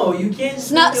 No, you can't.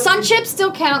 Sun chips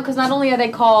still count because not only are they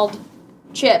called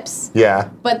chips, Yeah.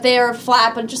 but they're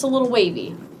flat but just a little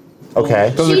wavy.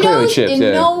 Okay. Those are clearly Cheetos chips. in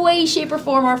Yeah. no way, shape, or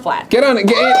form are flat.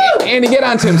 Andy, get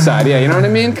on Tim's side. Yeah, you know what I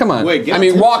mean? Come on. Wait, get I on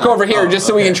mean, Tim's walk side. over here just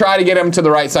so we can try to get him to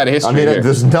the right side of history I mean, here.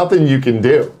 there's nothing you can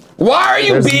do. Why are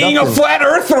you there's being nothing. a flat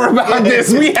earther about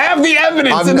this? We have the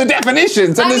evidence I'm and the not-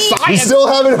 definitions and I the mean- We science. still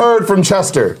haven't heard from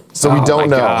Chester, so we Oh don't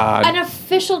my know. God. An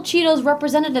official Cheetos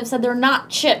representative said they're not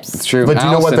It's chips. true. But do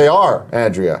you know what Allison, they are,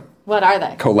 Andrea? What are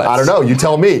they? Colettes. I don't know. You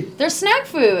tell me. They're snack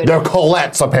food. They're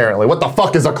Colettes, apparently. What the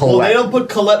fuck is a Well, Colette? they don't put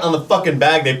Colette on the fucking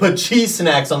bag. They put cheese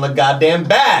snacks on the goddamn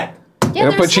bag. Yeah, They don't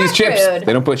they're put cheese snack chips. food.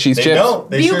 They don't put cheese They chips. don't.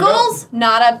 They sure Bugles,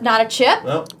 not a chip. don't.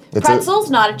 No. It's a- Pretzels,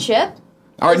 not a chip.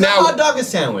 All right, Is a now hot dog a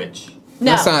sandwich?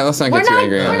 No. let's not We're get too not-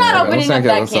 angry. We're on not it. opening Let's up not that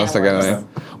get- can let's of not get worms. on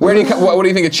it. What do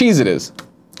you think a cheese it is?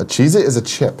 A Cheez-It is a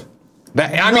chip.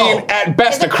 I mean, at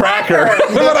best It's a cracker.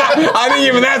 But I think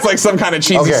even that's like some kind of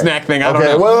cheesy snack thing. I don't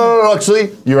know. Well, no,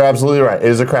 actually, you're absolutely right. It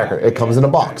is a cracker. It comes in a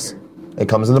box. It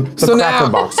comes in the So cracker now-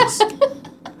 boxes.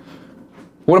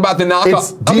 What about the knockoff?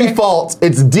 It's default.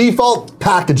 It's default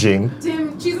packaging.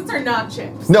 Tim, Cheez-Its are not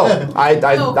chips. No,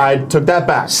 I took that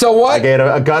back. So what? I gave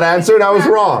a gut answer and I was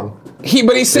wrong.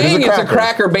 But he's saying a it's a cracker.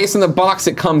 cracker based on the box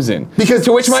it comes in. Because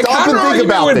to which my stop and counter think argument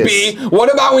about would this. be,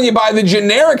 what about when you buy the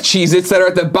generic Cheez-Its that are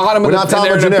at the bottom We're of not the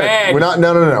talking they're about in a generic. bag? We're not.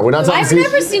 No. We're not talking. I've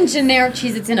never seen generic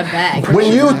Cheez-Its in a bag.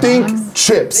 When you think They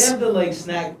chips, have the like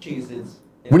snack cheeses.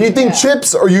 when you think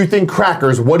chips or you think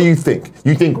crackers, what do you think?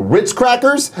 You think Ritz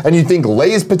crackers and you think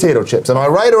Lay's potato chips. Am I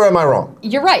right or am I wrong?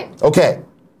 You're right. Okay.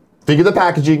 Think of the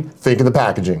packaging. Think of the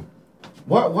packaging.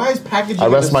 Why is packaging I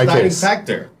rest a my deciding case.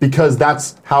 factor? Because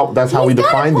that's how we He's got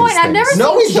define a point. these I've things. never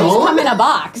No, we seen cheese don't. come in a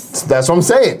box. That's what I'm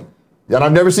saying. And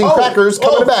I've never seen crackers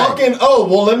come in a bag.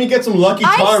 Well, let me get some Lucky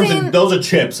I've Charms seen- and those are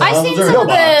chips. Huh? I've seen Those are some in of a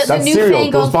box. the That's cereal.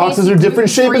 newfangled Those boxes fancy are different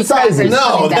shape and fruit sizes. crackers No,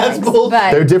 come in that's bags, bull-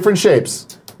 but- They're different shapes.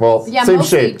 Well, Yeah, same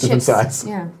mostly shape, different chips. size.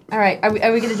 Yeah. All right. Are we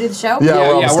going to do the show? Yeah.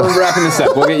 Yeah, well, we're wrapping this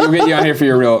up. We'll get you on here for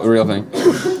your real thing.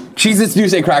 Cheez-Its do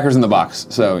say crackers in the box,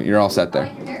 so you're all set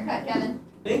there. Your haircut, Kevin.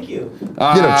 Thank you.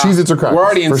 Cheez-Its or crackers. We're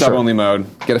already in for sure. sub-only mode.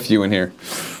 Get a few in here.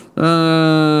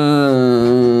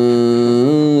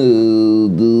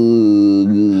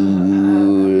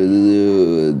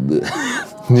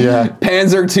 Yeah.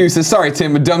 Panzer 2 says, sorry,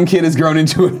 Tim, a dumb kid has grown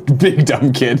into a big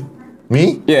dumb kid.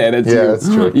 Me? Yeah, that's you. that's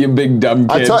true. You big dumb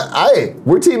kid.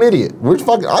 We're Team Idiot.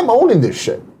 I'm owning this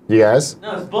shit. You guys.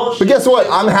 No, it's bullshit. But guess what?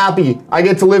 I'm happy. I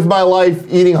get to live my life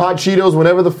eating hot Cheetos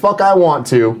whenever the fuck I want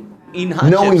to, Eating hot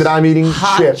knowing chips. that I'm eating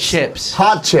hot chips.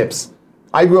 Hot chips.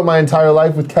 I grew up my entire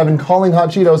life with Kevin calling hot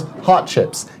Cheetos hot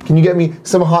chips. Can you get me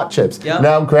some hot chips? Yep.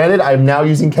 Now, granted, I'm now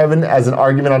using Kevin as an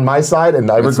argument on my side,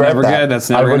 and I regret never that. good. That's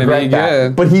never I gonna be regret that.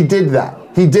 good. But he did that.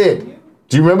 He did.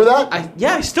 Do you remember that?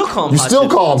 I still call them You hot still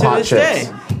chips call 'em to hot this chips.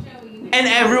 day. And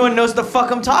everyone knows the fuck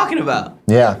I'm talking about.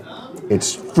 Yeah.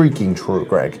 It's freaking true,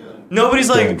 Greg. Nobody's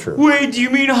Damn like, true. wait, do you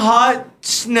mean hot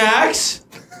snacks?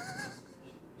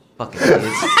 Fucking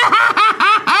idiots.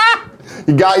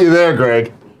 He got you there,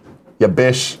 Greg. You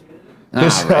bish.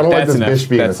 Bish. I don't like that's this enough. bish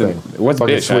being a That's thing. What's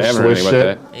Fucking bish? I haven't heard swish anything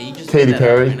shit. about Hey, you just Katy made that up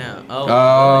Perry. right now. that.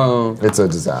 Oh. It's a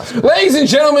disaster. Ladies and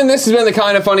gentlemen, this has been the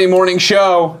Kind of Funny Morning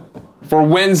Show for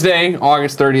Wednesday,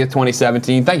 August 30th,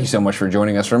 2017. Thank you so much for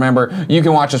joining us. Remember, you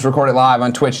can watch us record it live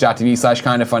on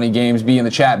twitch.tv/kindoffunnygames. Be in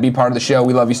the chat, be part of the show.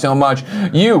 We love you so much.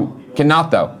 You cannot,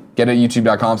 though. Get it at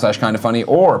youtube.com/kindoffunny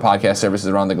or podcast services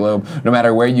around the globe. No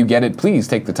matter where you get it, please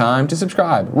take the time to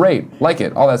subscribe, rate, like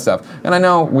it, all that stuff. And I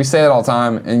know we say it all the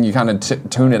time and you kind of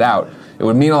tune it out. It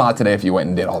would mean a lot today if you went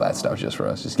and did all that stuff just for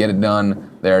us. Just get it done.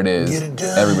 There it is. Get it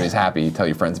done. Everybody's happy. Tell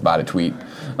your friends about it. Tweet.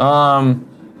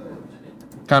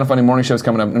 Kind of Funny morning show's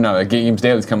coming up. No, Games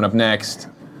Daily's coming up next.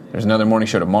 There's another morning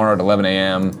show tomorrow at 11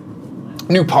 a.m.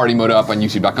 New party mode up on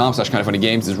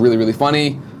youtube.com/kindoffunnygames is really, really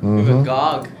funny. Even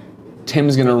GOG.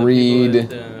 Tim's gonna read.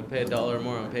 Pay $1 or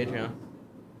more on Patreon.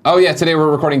 Oh yeah, today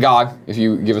we're recording GOG. If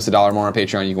you give us $1 more on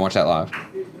Patreon, you can watch that live.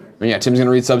 And yeah, Tim's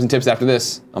gonna read subs and tips after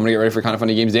this. I'm gonna get ready for Kind of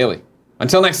Funny Games Daily.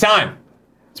 Until next time,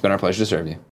 it's been our pleasure to serve you.